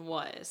reaction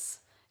was,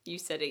 you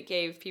said it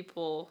gave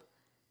people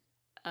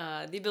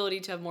the ability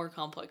to have more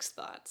complex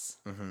thoughts,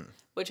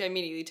 which I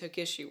immediately took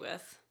issue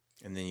with.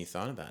 And then you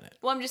thought about it.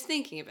 Well, I'm just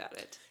thinking about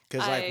it.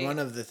 Because one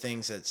of the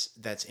things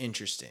that's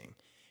interesting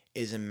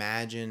is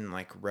imagine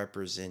like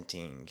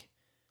representing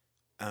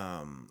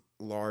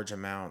large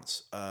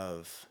amounts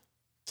of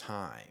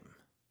time.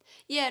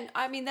 Yeah, and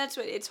I mean, that's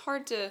what, it's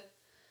hard to,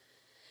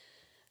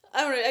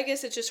 I don't know, I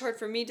guess it's just hard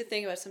for me to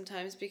think about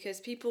sometimes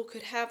because people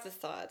could have the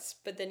thoughts,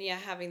 but then,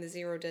 having the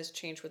zero does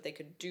change what they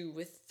could do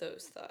with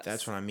those thoughts.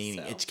 That's what I mean.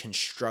 So. It's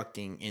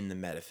constructing in the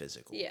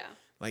metaphysical. Yeah.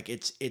 Like,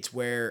 it's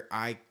where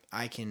I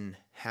can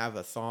have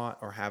a thought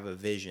or have a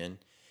vision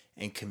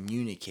and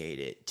communicate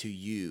it to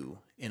you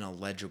in a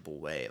legible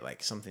way,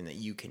 like something that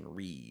you can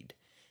read,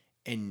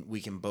 and we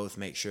can both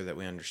make sure that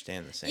we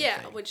understand the same thing.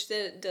 Yeah, which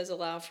does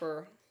allow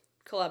for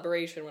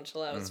collaboration, which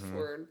allows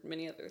for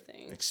many other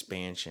things.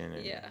 Expansion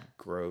and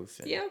growth.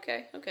 And,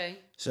 okay.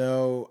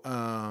 So, you're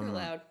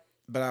allowed.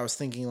 But I was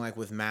thinking like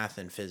with math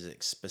and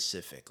physics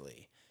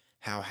specifically,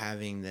 how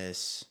having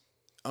this,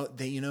 a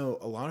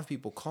lot of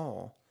people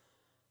call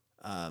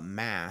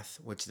math,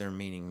 which they're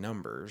meaning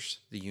numbers,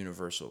 the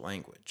universal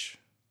language,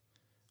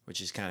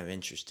 which is kind of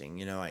interesting.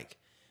 Like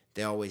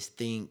they always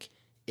think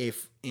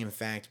if in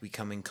fact we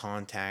come in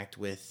contact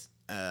with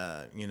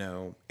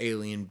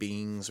alien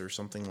beings or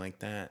something like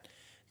that,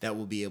 that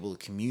we'll be able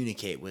to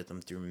communicate with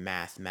them through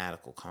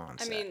mathematical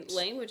concepts. I mean,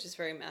 language is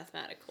very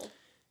mathematical.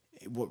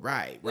 Well,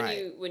 right.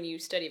 When you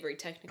study very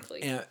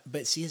technically.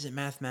 But see, is it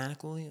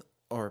mathematically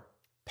or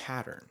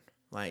pattern?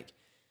 Like,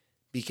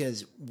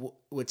 because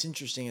what's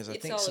interesting is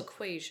it's all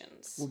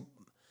equations. Well,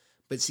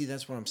 but see,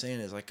 that's what I'm saying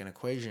is like an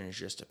equation is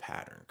just a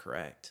pattern,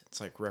 correct? It's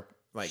like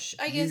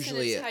I guess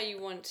usually it's how you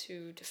want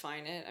to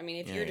define it. I mean,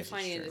 if you're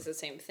defining it as the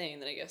same thing,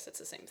 then I guess it's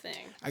the same thing.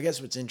 I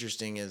guess what's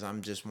interesting is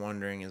I'm just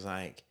wondering is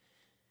like...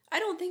 I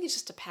don't think it's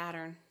just a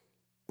pattern.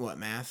 What,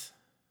 math?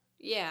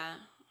 Yeah.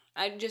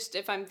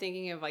 If I'm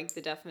thinking of like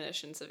the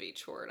definitions of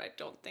each word, I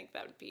don't think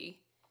that would be...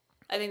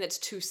 I think that's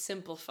too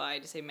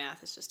simplified to say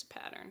math is just a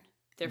pattern.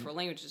 Therefore,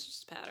 language is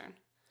just a pattern.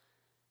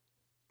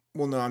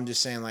 Well, no, I'm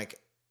just saying like,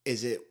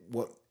 is it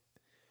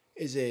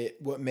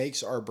what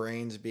makes our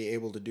brains be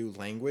able to do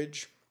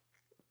language?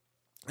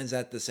 Is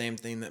that the same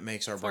thing that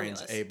makes our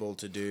brains able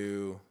to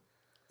do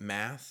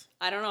math?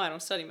 I don't know. I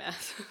don't study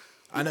math.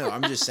 I know.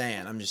 I'm just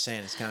saying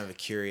it's kind of a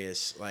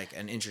curious, like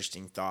an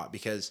interesting thought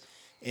because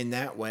in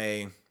that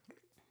way,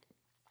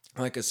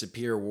 like a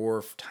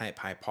Sapir-Whorf type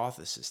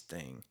hypothesis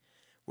thing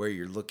where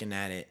you're looking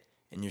at it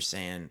and you're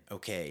saying,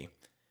 okay,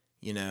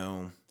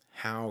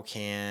 how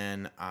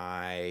can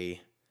I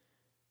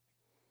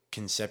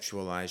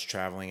conceptualize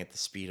traveling at the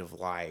speed of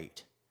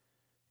light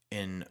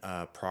in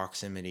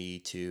proximity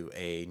to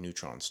a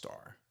neutron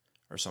star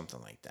or something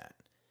like that,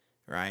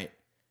 right?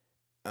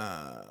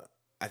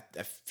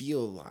 I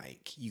feel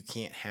like you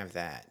can't have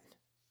that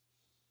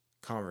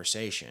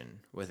conversation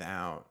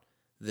without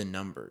the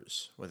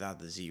numbers, without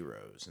the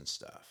zeros and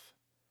stuff.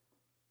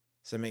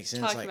 Does that make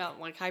sense? Talking about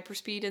like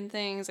hyperspeed and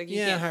things, like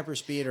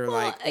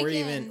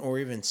hyperspeed or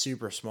even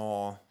super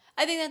small.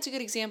 I think that's a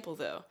good example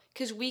though,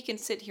 because we can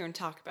sit here and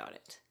talk about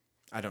it.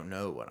 I don't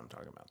know what I'm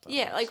talking about, though.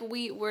 Yeah, like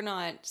we're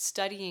not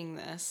studying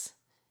this,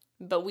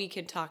 but we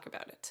can talk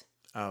about it.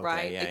 Oh, okay.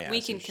 Right? Yeah,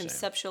 we can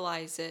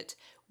conceptualize it.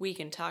 We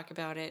can talk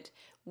about it.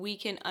 We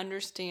can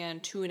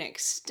understand to an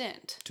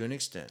extent.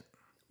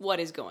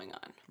 What is going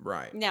on.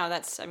 Right. Now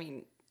that's,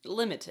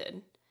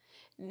 limited.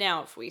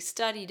 Now if we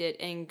studied it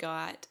and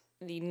got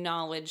the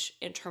knowledge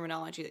and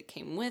terminology that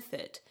came with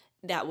it,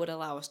 that would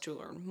allow us to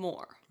learn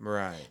more.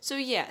 Right. So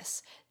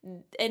yes,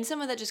 and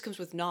some of that just comes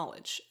with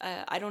knowledge.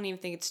 I don't even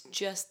think it's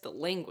just the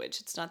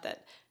language. It's not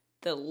that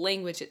the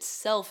language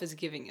itself is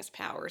giving us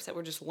power. It's that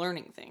we're just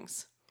learning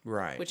things.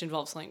 Right. Which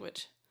involves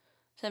language.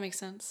 Does that make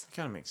sense? It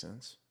kind of makes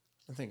sense.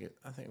 I think it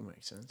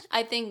makes sense.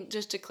 I think,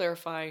 just to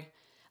clarify,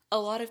 a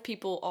lot of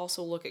people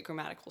also look at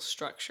grammatical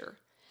structure.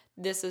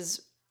 This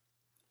is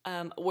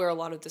where a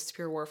lot of the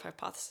Sapir-Whorf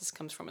hypothesis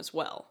comes from as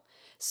well.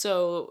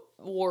 So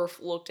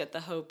Whorf looked at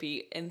the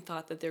Hopi and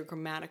thought that their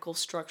grammatical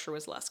structure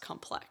was less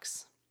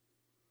complex.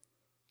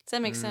 Does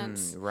that make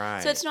sense?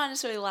 Right. So it's not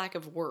necessarily lack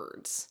of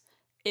words.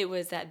 it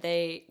was that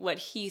what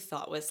he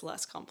thought was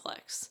less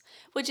complex,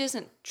 which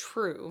isn't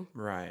true.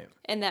 Right.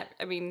 And that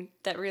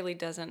really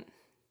doesn't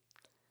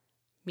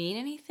mean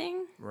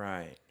anything.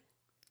 Right.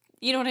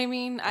 You know what I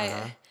mean?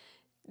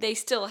 They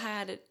still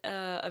had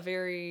a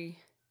very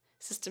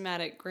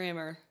systematic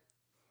grammar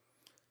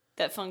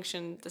that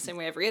functioned the same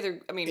way every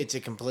other. I mean, It's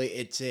functioned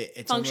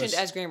almost,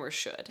 as grammar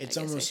should. It's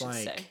almost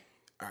like,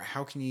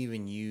 how can you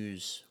even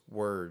use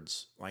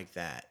words like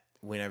that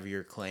whenever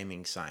you're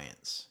claiming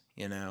science?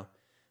 You know,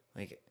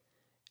 like,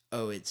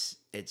 oh, it's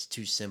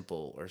too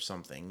simple or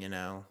something. You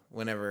know,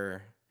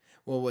 whenever.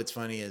 Well, what's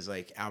funny is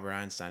like Albert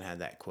Einstein had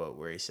that quote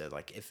where he said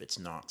like, if it's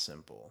not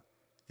simple,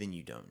 then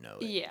you don't know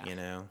it. Yeah. You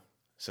know,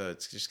 so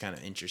it's just kind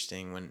of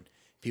interesting when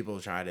people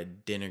try to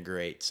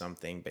denigrate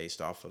something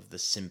based off of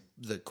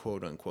the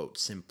quote unquote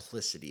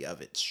simplicity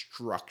of its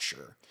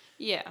structure.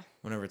 Yeah.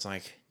 Whenever it's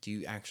like, do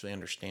you actually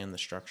understand the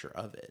structure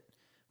of it?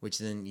 Which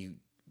then you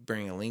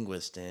bring a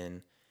linguist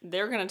in.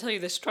 They're going to tell you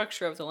the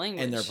structure of the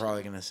language. And they're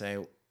probably going to say,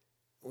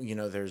 you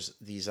know, there's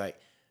these like,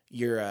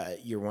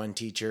 your one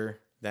teacher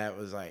that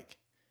was like,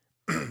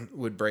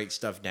 would break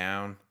stuff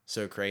down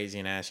so crazy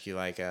and ask you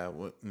like,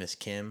 what Miss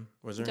Kim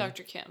was her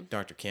Dr. name? Kim.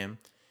 Dr. Kim.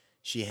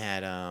 She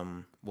had,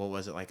 what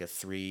was it, like a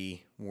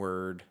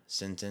 3-word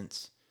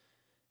sentence?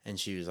 And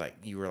she was like,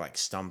 you were like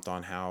stumped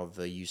on how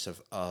the use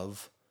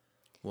of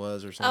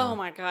was or something. Oh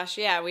my gosh,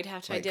 yeah, we'd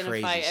have to Like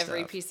identify crazy every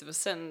stuff. piece of a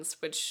sentence,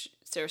 which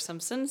there are some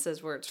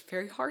sentences where it's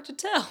very hard to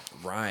tell.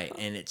 Right,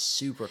 and it's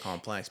super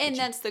complex. And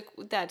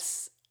but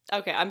that's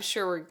okay, I'm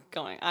sure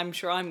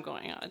I'm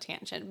going on a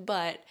tangent,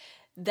 but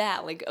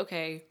that, like,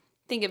 okay,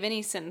 think of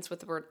any sentence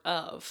with the word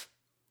of,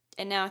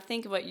 and now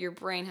think of what your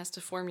brain has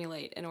to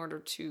formulate in order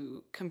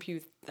to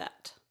compute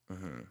that.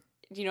 Mm-hmm.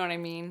 Do you know what I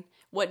mean?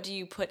 What do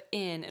you put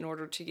in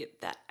order to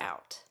get that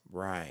out?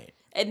 Right.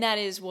 And that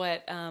is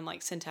what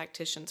like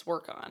syntacticians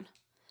work on.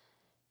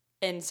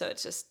 And so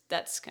it's just,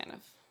 that's kind of,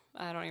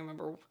 I don't even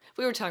remember.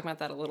 We were talking about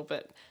that a little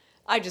bit.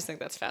 I just think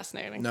that's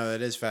fascinating. No,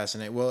 that is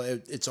fascinating. Well,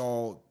 it's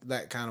all,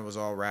 that kind of was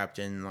all wrapped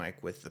in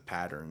like with the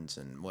patterns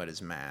and what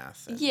is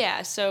math. And,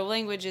 Yeah, so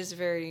language is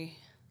very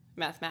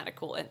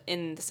mathematical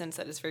in the sense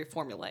that it's very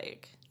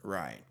formulaic.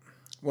 right.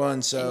 Well,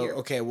 and so, you're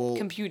okay, well.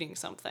 Computing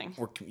something.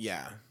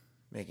 Yeah,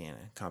 making a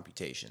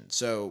computation.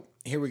 So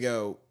here we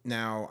go.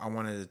 Now I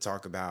wanted to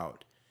talk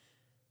about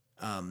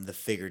the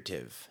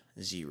figurative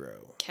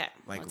zero. Okay,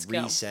 Like let's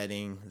go.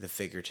 resetting the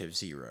figurative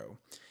zero.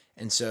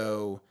 And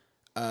so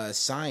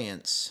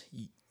science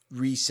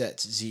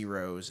resets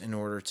zeros in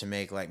order to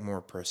make like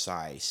more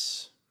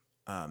precise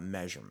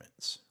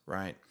measurements,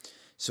 right?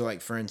 So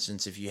like for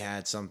instance, if you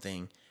had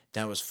something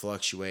that was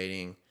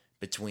fluctuating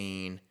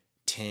between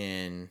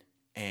 10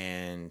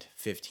 and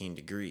 15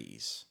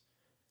 degrees,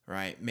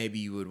 right? Maybe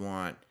you would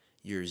want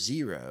your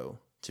zero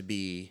to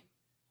be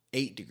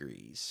 8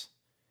 degrees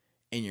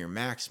and your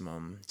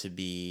maximum to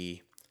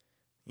be,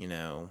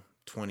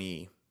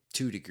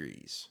 22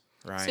 degrees,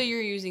 right? So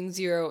you're using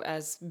zero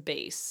as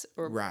base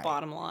or Right.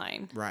 bottom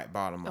line. Right,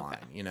 bottom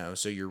line,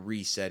 so you're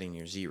resetting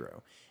your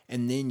zero.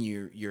 And then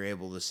you're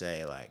able to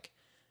say like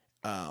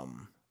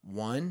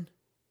 1,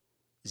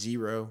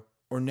 0,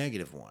 or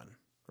 -1,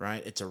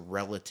 right? It's a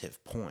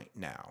relative point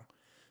now.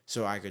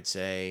 So I could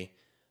say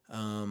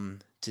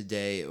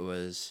today it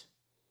was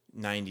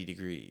 90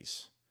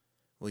 degrees.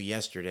 Well,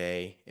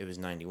 yesterday it was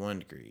 91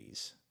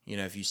 degrees.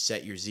 If you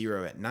set your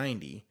zero at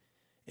 90,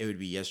 it would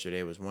be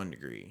yesterday was 1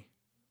 degree.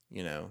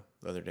 The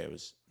other day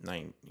was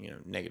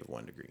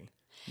 -1 degree.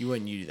 You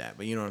wouldn't use that,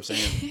 but you know what I'm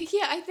saying?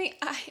 Yeah, I think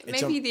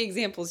maybe the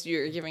examples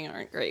you're giving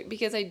aren't great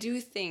because I do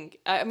think,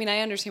 I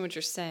understand what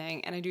you're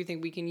saying, and I do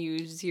think we can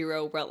use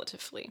zero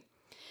relatively.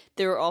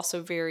 There are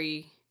also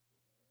very,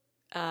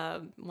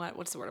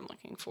 what's the word I'm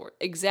looking for?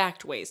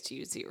 Exact ways to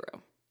use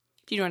zero.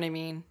 Do you know what I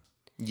mean?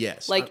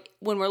 Yes. Like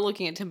when we're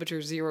looking at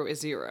temperature, 0 is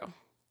 0.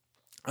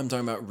 I'm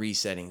talking about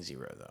resetting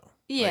zero though.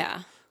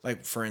 Yeah.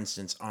 Like for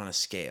instance, on a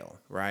scale,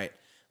 right?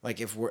 Like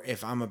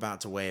if I'm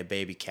about to weigh a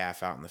baby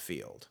calf out in the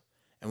field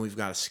and we've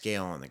got a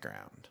scale on the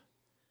ground,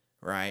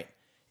 right?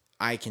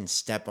 I can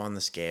step on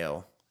the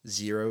scale,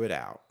 zero it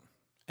out,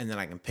 and then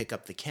I can pick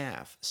up the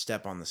calf,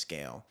 step on the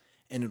scale,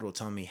 and it'll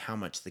tell me how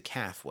much the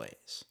calf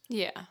weighs.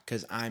 Yeah.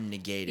 Because I'm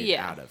negated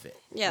Yeah. out of it.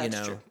 Yeah,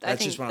 that's true. I That's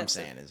think just what I'm that's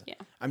saying. yeah.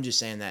 I'm just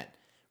saying that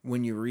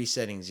when you're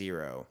resetting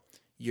zero,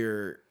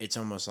 it's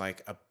almost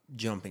like a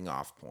jumping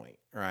off point,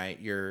 right?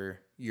 You're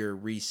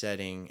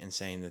resetting and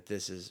saying that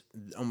this is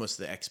almost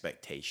the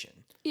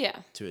expectation.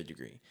 Yeah. To a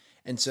degree.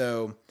 And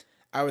so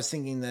I was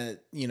thinking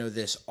that,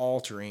 this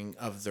altering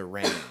of the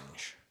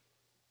range,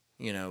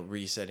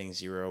 resetting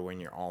zero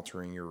when you're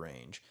altering your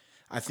range.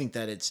 I think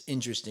that it's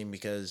interesting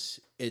because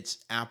it's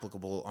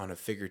applicable on a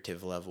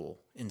figurative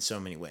level in so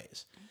many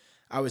ways.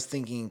 I was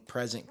thinking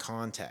present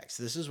context.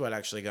 This is what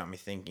actually got me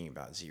thinking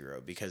about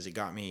zero because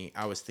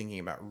I was thinking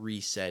about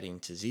resetting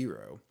to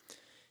zero.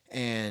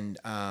 And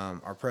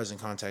our present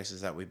context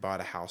is that we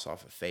bought a house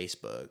off of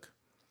Facebook.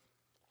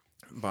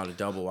 Bought a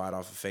double wide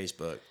off of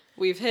Facebook.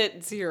 We've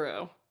hit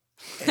 0.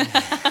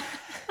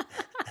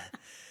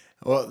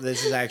 Well,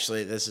 this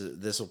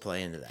will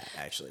play into that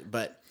actually.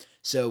 But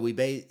So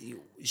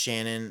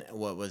Shannon,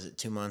 what was it,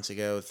 2 months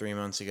ago, 3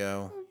 months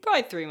ago?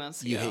 Probably 3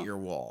 months ago. You hit your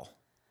wall.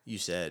 You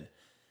said,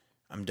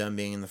 I'm done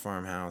being in the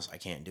farmhouse. I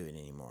can't do it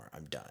anymore.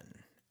 I'm done.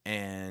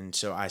 And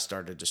so I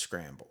started to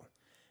scramble.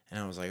 And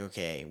I was like,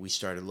 okay, we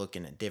started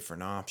looking at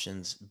different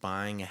options.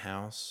 Buying a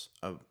house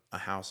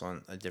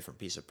on a different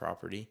piece of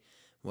property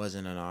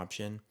wasn't an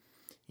option.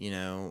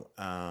 Buying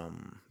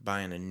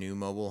a new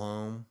mobile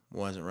home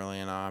wasn't really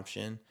an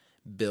option.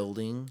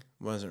 Building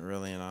wasn't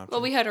really an option.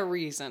 Well, we had our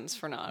reasons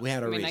for not. We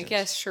had our I reasons.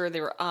 guess, sure,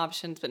 they were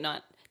options, but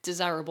not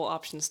desirable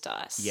options to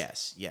us.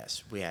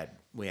 Yes. We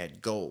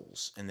had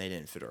goals, and they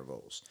didn't fit our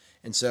goals.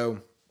 And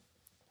so,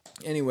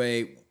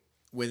 anyway,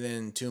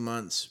 within 2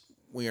 months,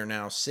 we are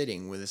now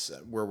sitting with this,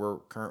 where we're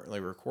currently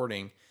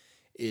recording,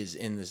 is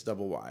in this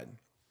double wide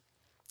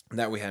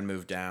that we had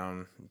moved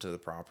down to the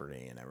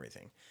property and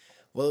everything.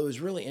 Well, it was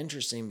really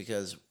interesting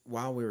because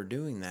while we were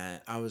doing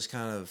that, I was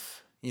kind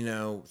of,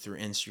 through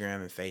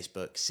Instagram and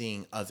Facebook,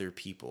 seeing other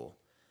people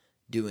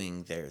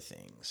doing their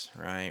things,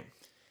 right?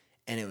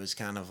 And it was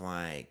kind of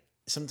like,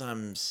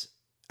 sometimes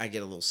I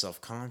get a little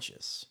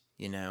self-conscious,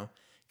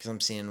 because I'm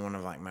seeing one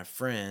of like my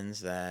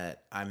friends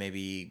that I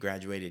maybe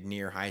graduated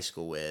near high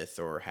school with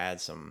or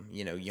had some,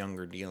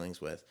 younger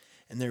dealings with,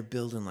 and they're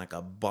building like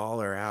a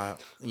baller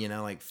out,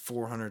 like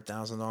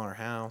 $400,000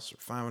 house or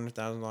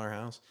 $500,000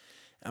 house.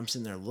 I'm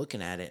sitting there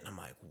looking at it and I'm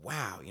like,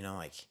 wow,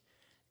 like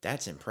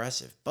that's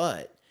impressive.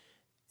 But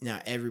now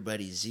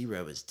everybody's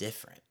zero is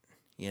different.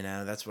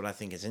 That's what I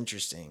think is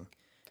interesting.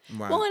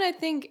 Wow. Well, and I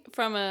think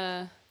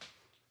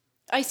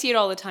I see it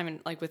all the time in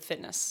with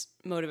fitness,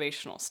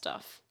 motivational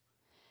stuff.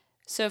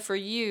 So for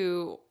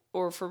you,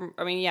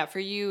 for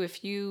you,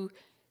 if you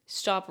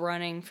stop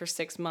running for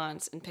 6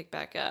 months and pick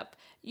back up,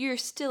 you're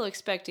still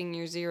expecting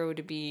your zero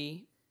to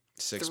be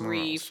 6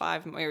 3, miles.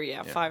 5,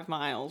 or 5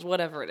 miles,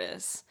 whatever it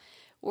is.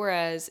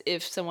 Whereas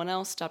if someone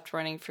else stopped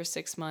running for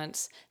 6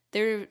 months,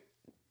 their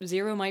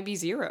zero might be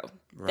 0.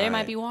 Right. They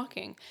might be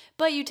walking.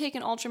 But you take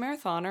an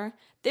ultramarathoner,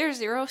 their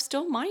zero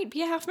still might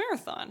be a half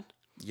marathon.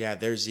 Yeah,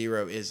 their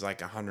zero is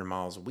like 100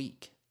 miles a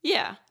week.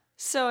 Yeah.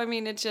 So,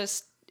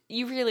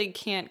 you really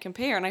can't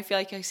compare. And I feel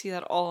like I see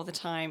that all the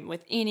time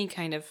with any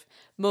kind of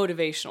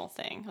motivational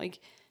thing. Like,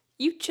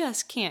 you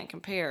just can't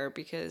compare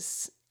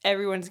because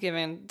everyone's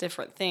given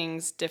different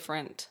things,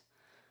 different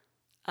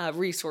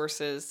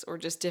resources, or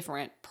just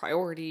different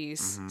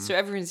priorities. Mm-hmm. So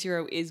everyone's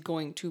zero is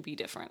going to be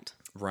different.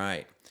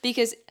 Right.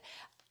 Because,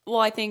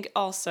 I think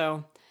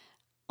also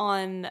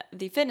on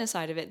the fitness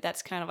side of it,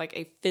 that's kind of like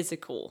a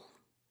physical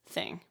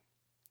thing.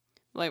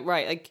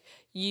 Like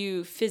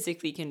you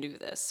physically can do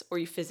this, or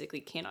you physically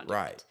cannot do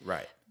it.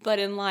 Right. But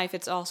in life,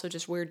 it's also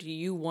just, where do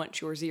you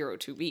want your zero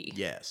to be?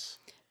 Yes.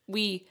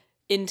 We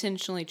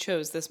intentionally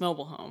chose this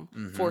mobile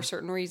home for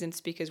certain reasons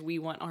because we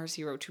want our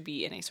zero to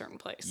be in a certain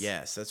place.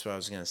 Yes, that's what I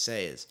was going to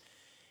say is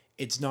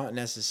it's not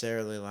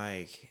necessarily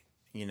like,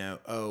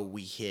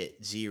 we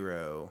hit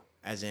zero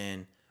as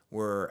in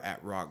we're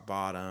at rock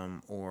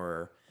bottom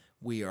or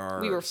we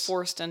were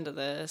forced into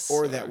this.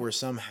 Or that we're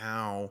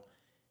somehow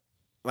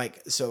I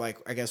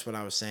guess what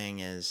I was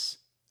saying is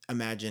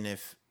imagine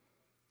if,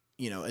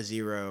 a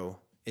zero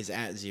is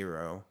at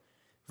 0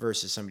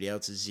 versus somebody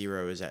else's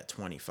 0 is at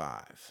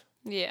 25.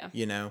 Yeah.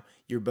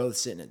 You're both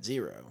sitting at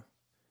 0.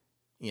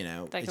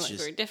 That can look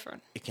very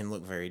different. It can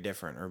look very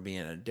different or be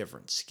in a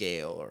different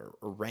scale or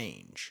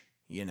range,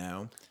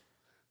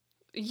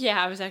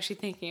 Yeah, I was actually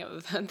thinking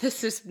of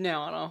this is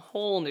now on a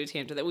whole new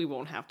tangent that we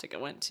won't have to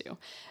go into.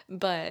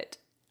 But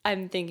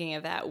I'm thinking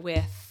of that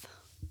with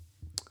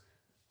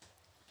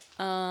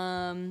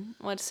how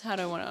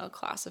do I want to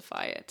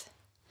classify it?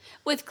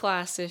 With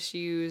class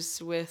issues,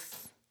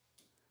 with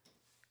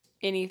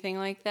anything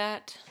like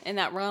that in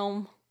that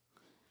realm.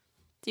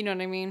 Do you know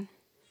what I mean?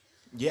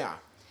 Yeah.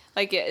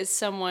 Like, as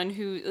someone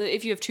who,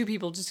 if you have 2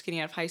 people just getting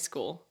out of high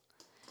school,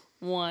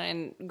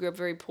 one grew up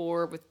very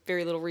poor with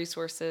very little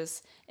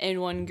resources,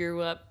 and one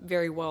grew up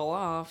very well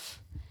off,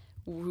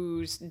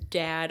 whose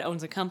dad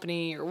owns a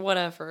company or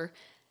whatever,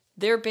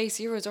 their base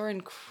zeros are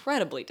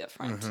incredibly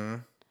different. Mm-hmm.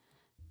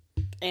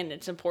 And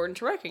it's important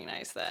to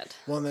recognize that.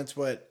 Well, and that's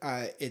what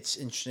it's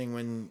interesting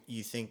when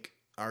you think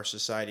our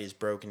society is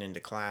broken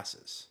into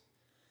classes.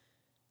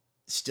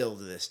 Still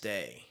to this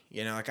day.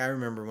 I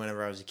remember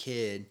whenever I was a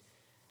kid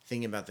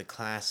thinking about the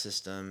class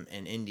system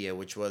in India,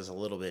 which was a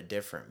little bit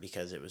different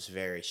because it was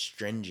very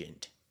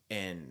stringent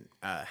and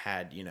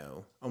had,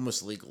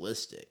 almost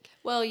legalistic.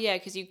 Well, yeah,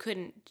 because you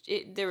couldn't,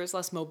 there was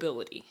less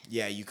mobility.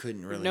 Yeah, you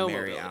couldn't really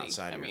marry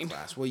outside of your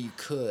class. Well, you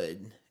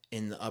could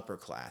in the upper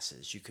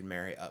classes. You could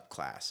marry up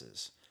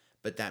classes.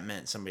 But that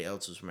meant somebody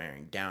else was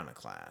marrying down a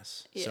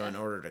class. Yeah. So in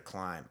order to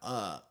climb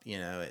up,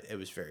 it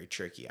was very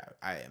tricky,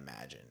 I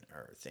imagine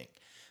or think.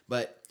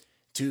 But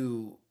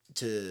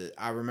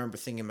I remember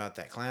thinking about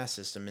that class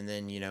system, and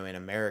then, in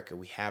America,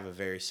 we have a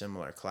very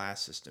similar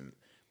class system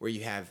where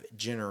you have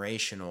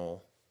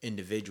generational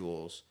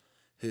individuals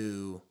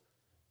who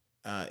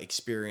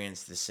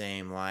experience the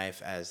same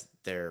life as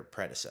their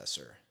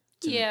predecessor.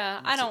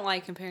 I don't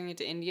like comparing it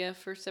to India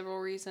for several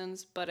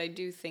reasons, but I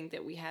do think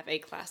that we have a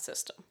class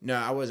system. No,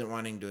 I wasn't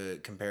wanting to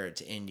compare it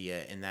to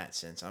India in that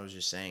sense. I was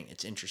just saying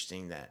it's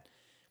interesting that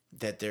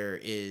there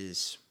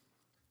is,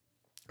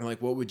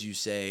 like, what would you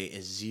say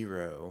is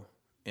zero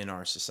in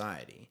our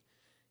society?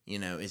 You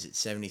know, is it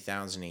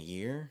 70,000 a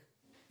year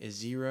is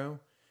zero,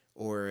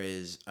 or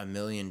is $1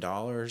 million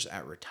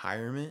at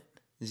retirement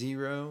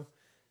zero,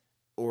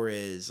 or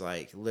is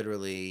like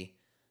literally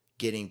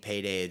getting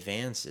payday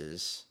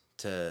advances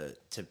to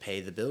pay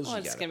the bills you got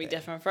to pay? It's gonna be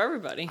different for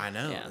everybody. I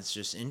know. Yeah. It's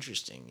just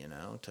interesting,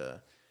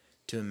 to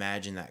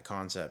imagine that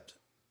concept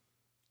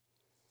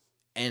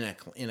in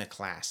a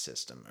class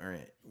system or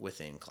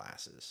within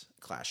class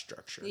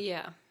structure.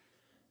 Yeah.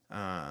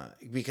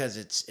 Because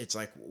it's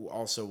like,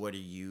 also, what are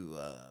you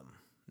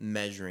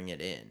measuring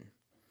it in?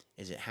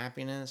 Is it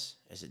happiness?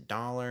 Is it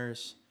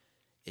dollars?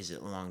 Is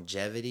it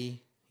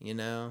longevity?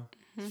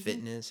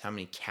 Fitness? How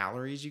many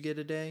calories you get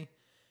a day?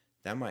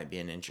 That might be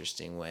an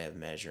interesting way of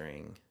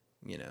measuring,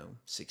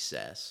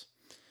 success.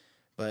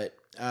 But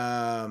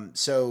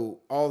so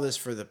all this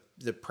for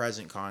the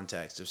present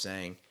context of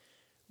saying,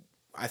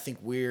 I think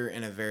we're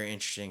in a very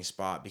interesting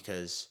spot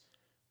because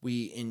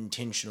we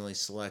intentionally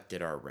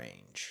selected our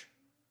range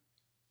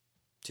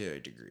to a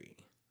degree.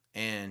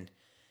 And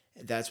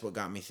that's what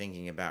got me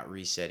thinking about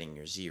resetting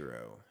your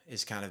zero,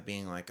 is kind of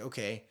being like,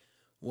 okay,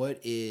 what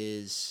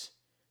is,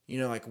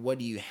 what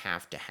do you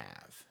have to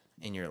have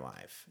in your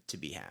life to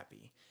be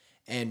happy?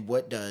 And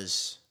what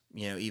does,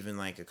 even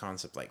like a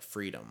concept like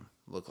freedom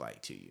look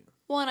like to you?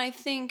 Well, and I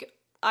think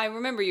I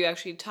remember you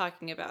actually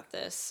talking about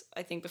this,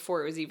 I think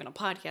before it was even a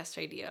podcast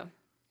idea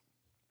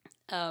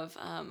of,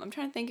 I'm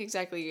trying to think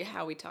exactly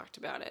how we talked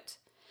about it.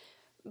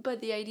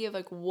 But the idea of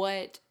like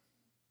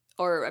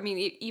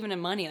even in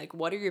money, like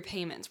what are your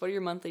payments? What are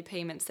your monthly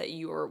payments that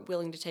you are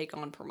willing to take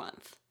on per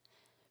month?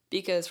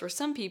 Because for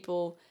some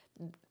people,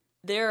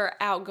 their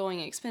outgoing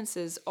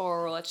expenses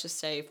are, let's just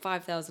say,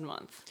 $5,000 a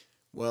month.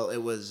 Well, it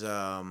was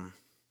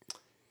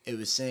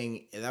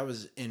saying that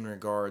was in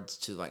regards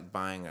to like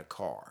buying a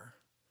car.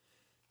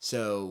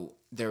 So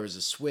there was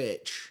a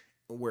switch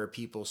where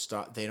people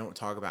they don't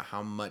talk about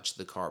how much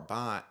the car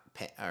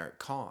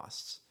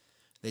costs.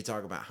 They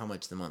talk about how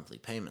much the monthly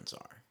payments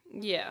are.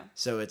 Yeah.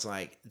 So it's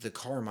like the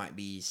car might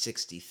be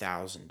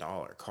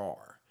 $60,000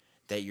 car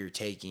that you're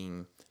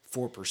taking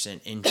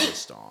 4%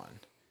 interest on,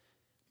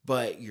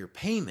 but your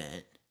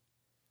payment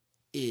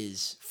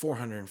is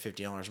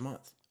 $450 a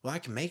month. Well, I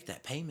can make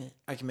that payment.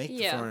 I can make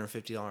the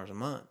 $450 a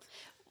month.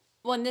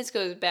 Well, and this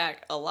goes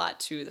back a lot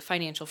to the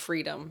financial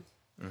freedom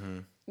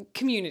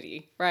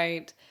community,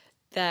 right?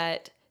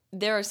 That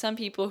there are some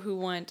people who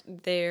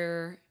want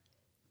their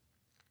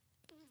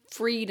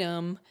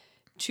freedom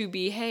to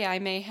be, hey, I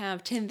may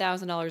have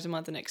 $10,000 a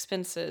month in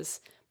expenses,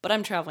 but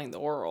I'm traveling the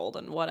world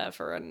and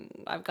whatever,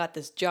 and I've got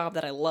this job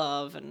that I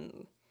love,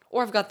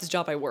 or I've got this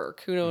job I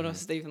work. Who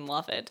knows if they even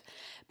love it?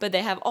 But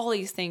they have all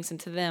these things, and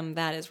to them,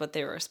 that is what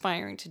they're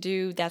aspiring to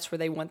do. That's where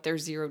they want their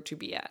zero to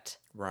be at.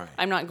 Right.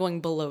 I'm not going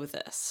below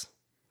this.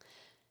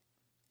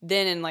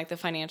 Then in like the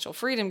financial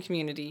freedom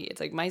community, it's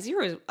like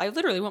I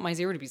literally want my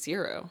zero to be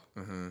zero.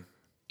 Mm-hmm.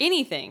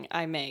 Anything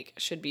I make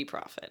should be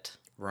profit.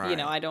 Right.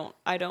 I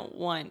don't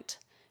want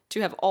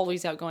to have all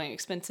these outgoing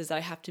expenses I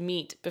have to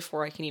meet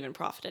before I can even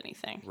profit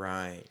anything.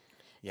 Right.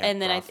 Yeah.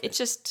 And then it's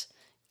just,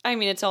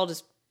 it's all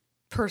just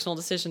personal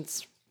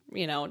decisions,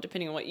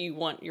 depending on what you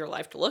want your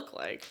life to look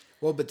like.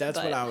 Well, but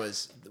what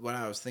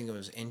I was thinking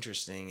was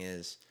interesting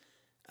is,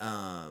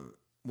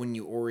 when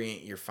you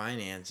orient your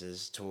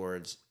finances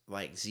towards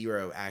like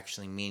zero,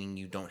 actually meaning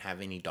you don't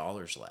have any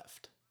dollars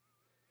left,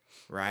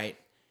 right?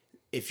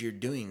 If you're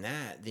doing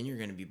that, then you're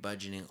going to be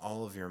budgeting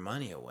all of your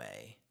money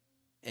away,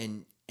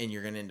 and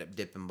you're going to end up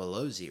dipping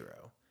below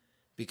zero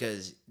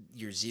because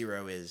your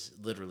zero is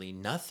literally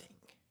nothing,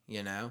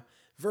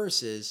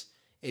 versus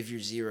if your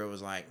zero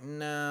is like,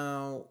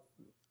 no,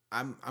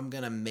 I'm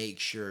going to make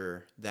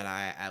sure that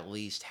I at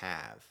least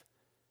have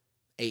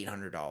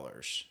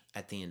 $800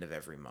 at the end of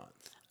every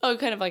month. Oh,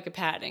 kind of like a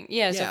padding.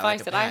 Yeah, so if like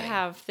I said I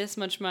have this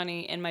much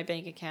money in my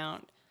bank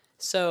account,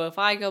 so if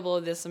I go below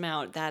this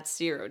amount, that's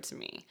zero to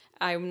me.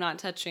 I'm not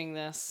touching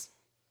this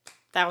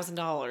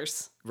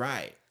 $1,000.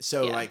 Right.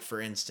 So, like, for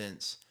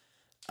instance,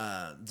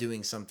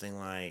 doing something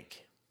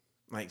like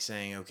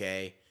saying,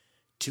 okay,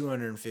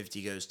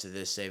 250 goes to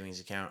this savings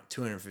account,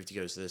 250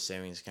 goes to this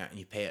savings account, and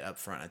you pay it up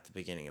front at the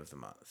beginning of the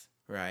month,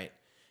 right?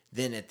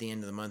 Then at the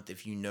end of the month,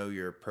 if you know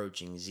you're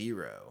approaching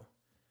zero,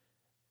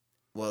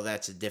 well,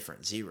 that's a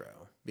different zero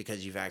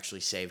because you've actually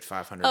saved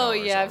 $500. Oh, yeah,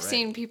 already. I've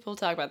seen people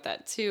talk about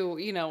that too,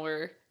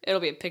 where it'll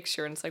be a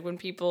picture and it's like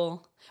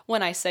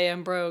when I say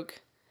I'm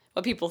broke,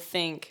 what people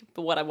think,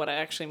 but what I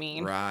actually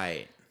mean.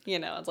 Right.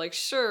 It's like,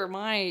 sure,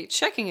 my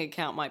checking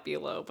account might be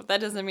low, but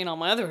that doesn't mean all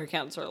my other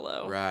accounts are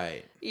low.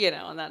 Right.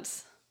 And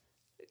that's,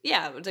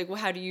 it's like, well,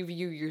 how do you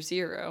view your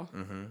zero?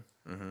 Mm-hmm.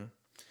 Mm-hmm.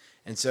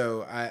 And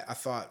so I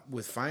thought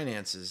with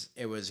finances,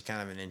 it was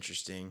kind of an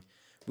interesting,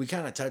 we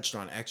kind of touched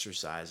on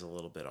exercise a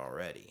little bit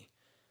already.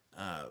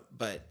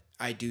 But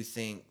I do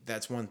think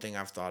that's one thing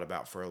I've thought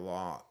about for a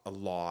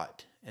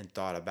lot, and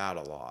thought about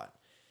a lot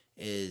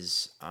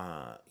is,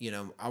 I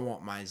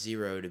want my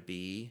 0 to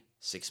be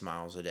 6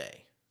 miles a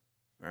day,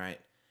 right?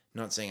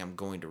 I'm not saying I'm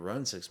going to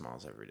run 6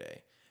 miles every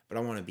day, but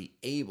I want to be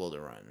able to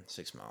run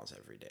 6 miles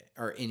every day,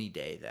 or any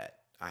day that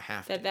I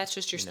have to. That's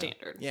just your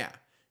standard. Yeah,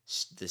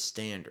 the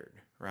standard,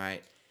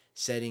 right?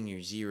 Setting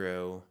your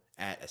 0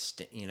 at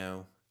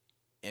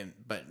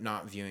but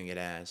not viewing it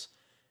as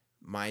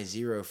my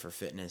 0 for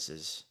fitness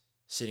is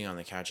sitting on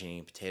the couch and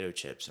eating potato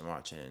chips and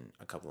watching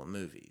a couple of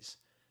movies.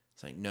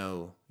 It's like,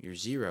 no, your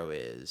 0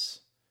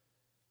 is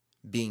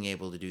being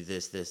able to do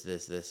this, and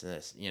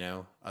this,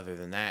 other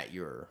than that,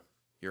 you're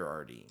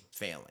already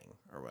failing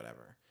or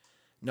whatever.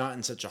 Not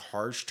in such a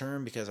harsh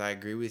term, because I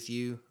agree with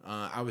you.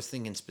 I was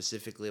thinking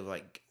specifically of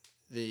like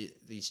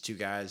these two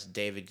guys,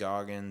 David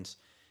Goggins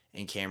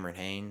and Cameron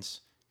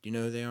Haynes. Do you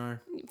know who they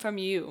are? From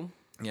you.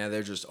 Yeah,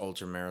 they're just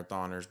ultra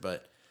marathoners,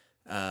 but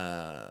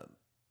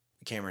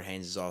Cameron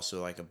Haynes is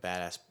also like a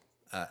badass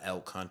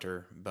elk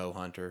hunter, bow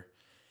hunter.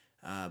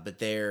 But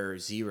their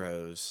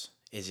 0s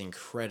is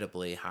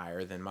incredibly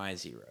higher than my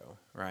 0,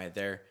 right?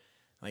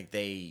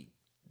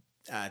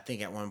 I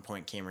think at one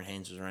point Cameron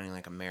Haynes was running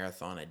like a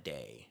marathon a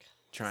day,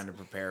 trying to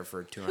prepare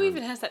for a 200. Who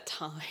even has that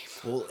time?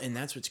 Well, and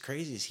that's what's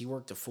crazy is he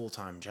worked a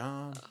full-time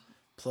job,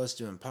 plus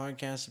doing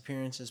podcast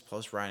appearances,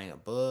 plus writing a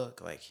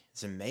book. Like,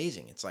 it's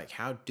amazing. It's like,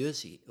 how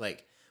does he,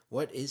 like,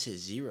 what is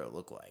his 0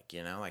 look like?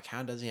 Like,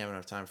 how does he have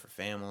enough time for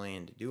family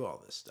and to do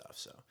all this stuff?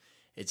 So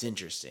it's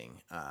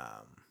interesting.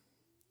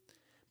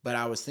 But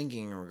I was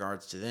thinking in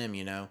regards to them,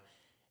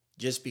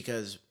 just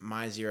because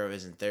my 0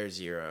 isn't their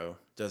 0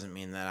 doesn't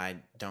mean that I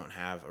don't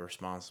have a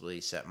responsibility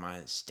to set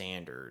my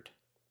standard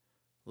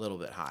a little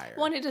bit higher.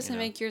 One, it doesn't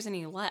make yours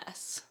any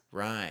less.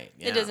 Right.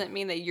 Yeah. It doesn't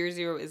mean that your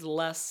 0 is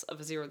less of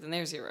a 0 than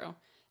their 0.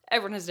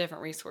 Everyone has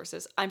different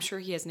resources. I'm sure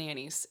he has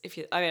nannies.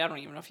 I don't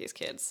even know if he has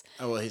kids.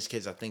 Oh, well, his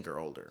kids, I think, are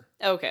older.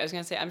 Okay, I was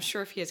going to say, I'm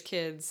sure if he has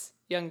kids,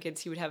 young kids,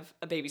 he would have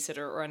a babysitter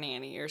or a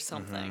nanny or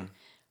something. Mm-hmm.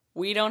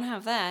 We don't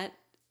have that,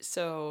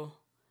 so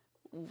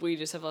we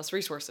just have less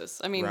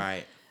resources. I mean,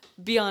 right.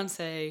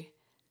 Beyonce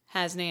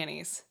has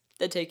nannies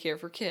that take care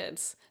of her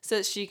kids so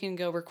that she can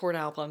go record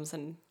albums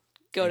and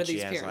go to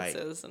these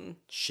appearances. Like, and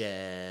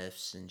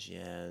chefs, and she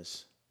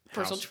has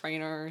personal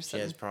trainers. She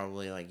has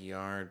probably like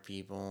yard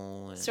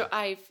people. And so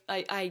I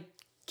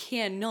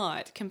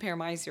cannot compare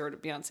my 0 to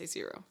Beyonce's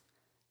 0.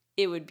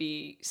 It would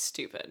be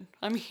stupid.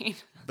 I mean,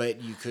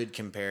 but you could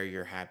compare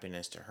your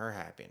happiness to her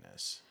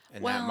happiness.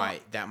 And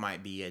that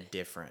might be a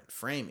different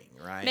framing,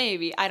 right?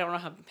 Maybe. I don't know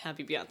how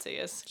happy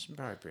Beyonce is. She's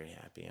probably pretty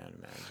happy, I'd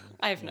imagine.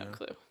 I have no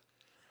clue.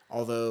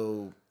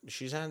 Although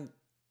she's had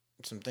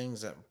some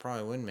things that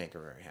probably wouldn't make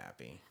her very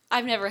happy.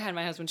 I've never had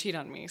my husband cheat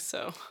on me,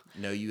 so.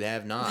 No, you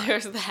have not.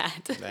 There's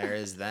that. There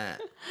is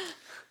that.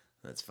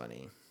 That's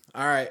funny.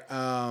 All right.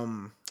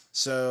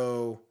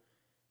 So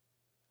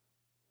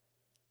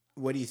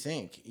what do you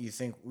think?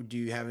 Do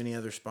you have any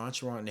other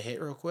spots you're wanting to hit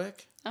real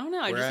quick? I don't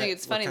know. I just think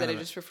it's funny that I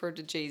just referred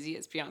to Jay-Z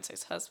as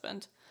Beyonce's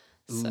husband.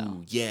 So.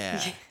 Ooh,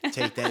 yeah.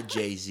 Take that,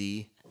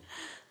 Jay-Z.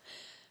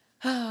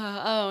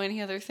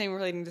 Any other thing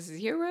relating to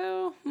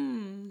 0?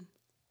 No,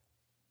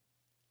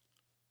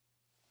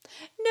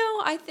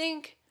 I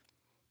think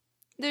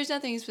there's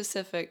nothing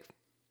specific.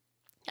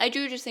 I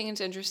do just think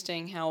it's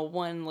interesting how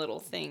one little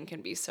thing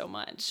can be so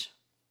much.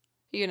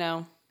 Hey,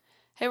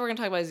 we're going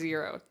to talk about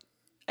 0.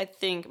 I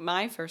think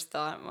my first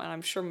thought, and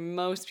I'm sure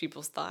most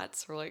people's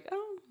thoughts were like,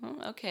 oh,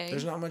 okay.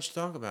 There's not much to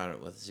talk about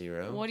it with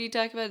 0. What do you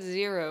talk about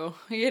 0?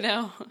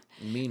 Meanwhile.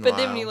 But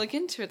then when you look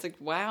into it, it's like,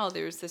 wow,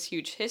 there's this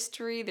huge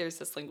history. There's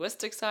this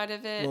linguistic side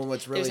of it. Well,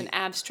 there's an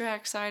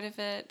abstract side of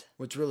it.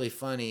 What's really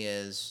funny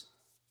is,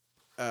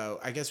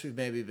 I guess we've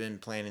maybe been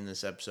planning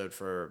this episode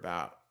for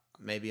about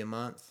maybe a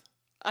month.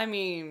 I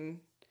mean,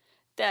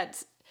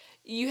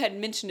 you had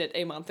mentioned it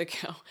a month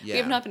ago. Yeah. We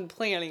have not been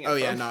planning it. Oh,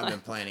 yeah, not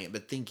been planning it,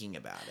 but thinking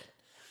about it.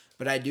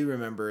 But I do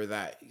remember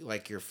that,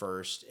 like, your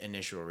first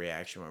initial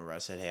reaction whenever I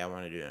said, hey, I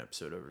want to do an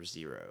episode over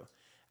 0.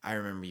 I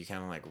remember you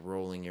kind of, like,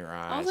 rolling your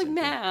eyes. I was like,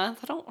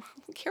 math. I don't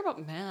care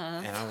about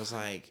math. And I was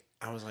like,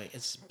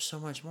 it's so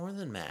much more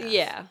than math.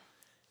 Yeah.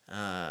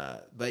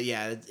 But,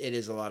 yeah, it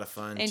is a lot of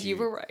fun. And you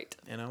were right.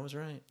 And I was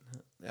right.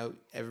 Oh,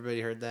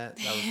 everybody heard that?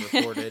 That was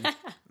recorded.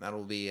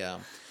 That'll be...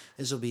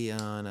 This will be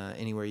on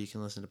anywhere you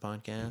can listen to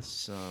podcasts.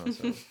 So.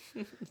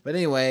 But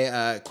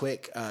anyway,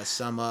 quick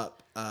sum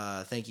up.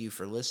 Thank you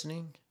for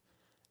listening.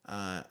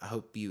 I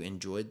hope you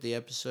enjoyed the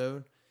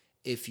episode.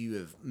 If you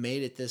have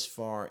made it this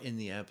far in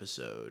the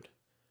episode,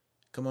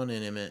 come on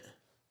in, Emmett.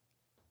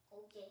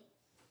 Okay.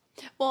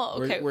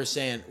 Well, okay. We're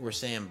saying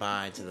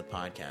bye to the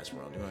podcast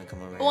world. You want to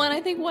come over? Well, and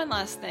I think one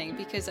last thing,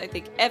 because I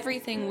think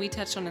everything we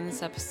touched on in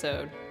this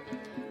episode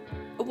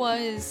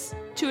was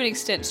to an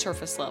extent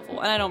surface level,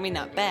 and I don't mean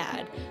that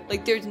bad.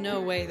 Like, there's no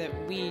way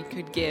that we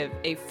could give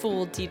a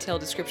full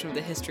detailed description of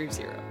the history of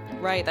 0,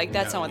 right? Like,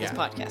 that's not what this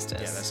podcast is. Yeah,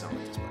 that's not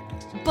what this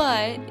podcast is.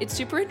 But it's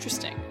super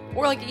interesting.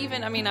 Or like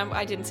even, I mean,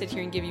 I didn't sit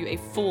here and give you a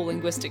full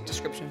linguistic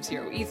description of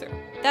zero either.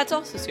 That's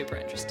also super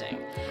interesting.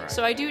 Right.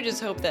 So I do just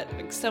hope that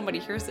like, somebody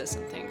hears this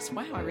and thinks,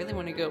 wow, I really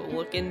want to go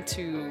look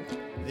into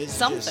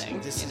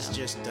something. This is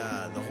just the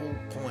whole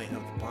point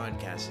of the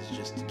podcast is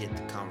just to get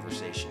the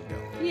conversation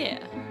going. Yeah.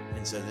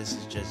 And so this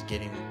is just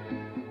getting.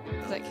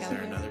 Is that Is Callie?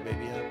 there another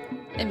baby up?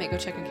 Hey, mate, go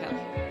check on Callie.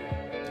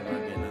 There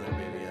might be another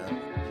baby up. Do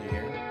you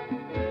hear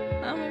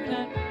him? Oh, maybe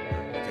not.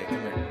 Okay,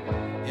 come here.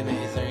 Emma,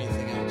 is there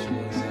anything else you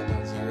want to say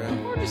about zero?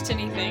 Or just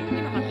anything.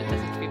 You don't have to, it doesn't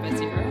have to be by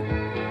zero.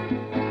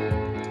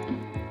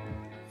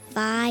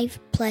 5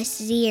 plus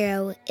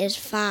 0 is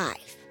 5.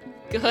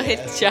 Good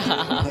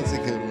job. That's a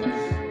good one.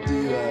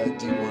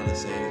 Do you want to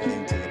say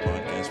anything to the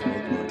podcast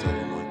world? You want to tell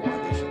them like why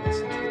they should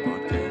listen to the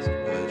podcast?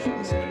 Why they should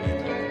listen to me?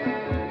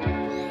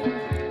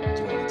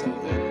 Do you want to tell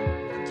them?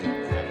 Do you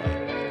have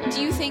like? Do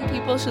you think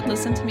people should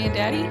listen to me and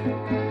Daddy?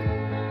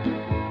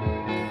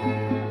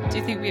 Do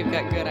you think we've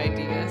got good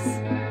ideas?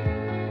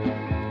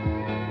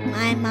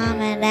 My mom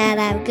and dad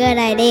have good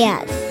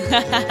ideas.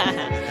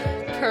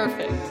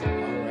 Perfect.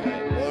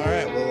 All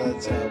right. Well,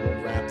 let's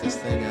we'll wrap this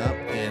thing up,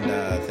 and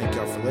thank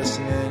y'all for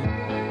listening.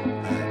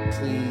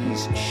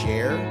 Please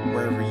share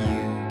wherever you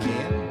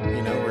can,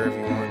 you know, wherever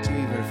you want to,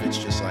 even if it's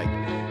just like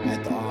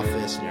at the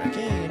office, and you're like,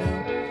 hey, you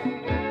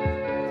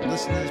know,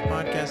 listen to this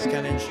podcast, it's kind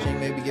of interesting.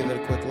 Maybe give it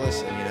a quick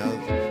listen. You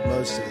know,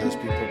 most of those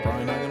people are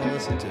probably not going to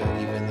listen to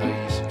it, even though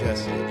you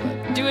suggested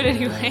it. But Do it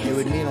anyways. it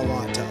would mean a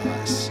lot to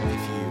us if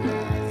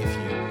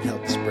you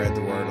help spread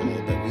the word a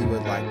little bit. We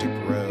would like to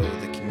grow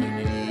the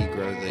community,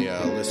 grow the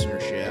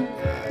listenership,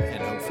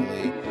 and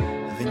hopefully,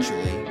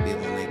 eventually, be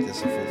able to make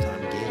this a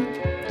full-time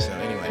gig. So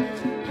anyway,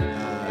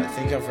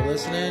 thank y'all for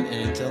listening,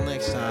 and until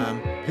next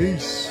time,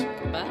 peace.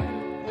 Bye.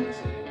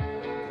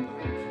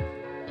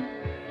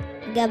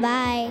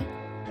 Goodbye.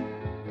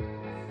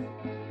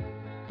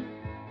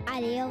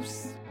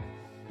 Adios.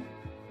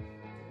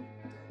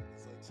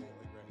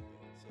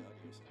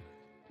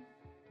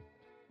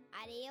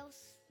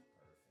 Adios.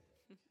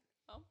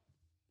 Oh,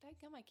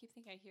 dadgum, I keep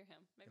thinking I hear him.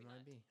 Maybe It not.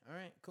 might be. All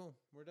right, cool.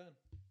 We're done.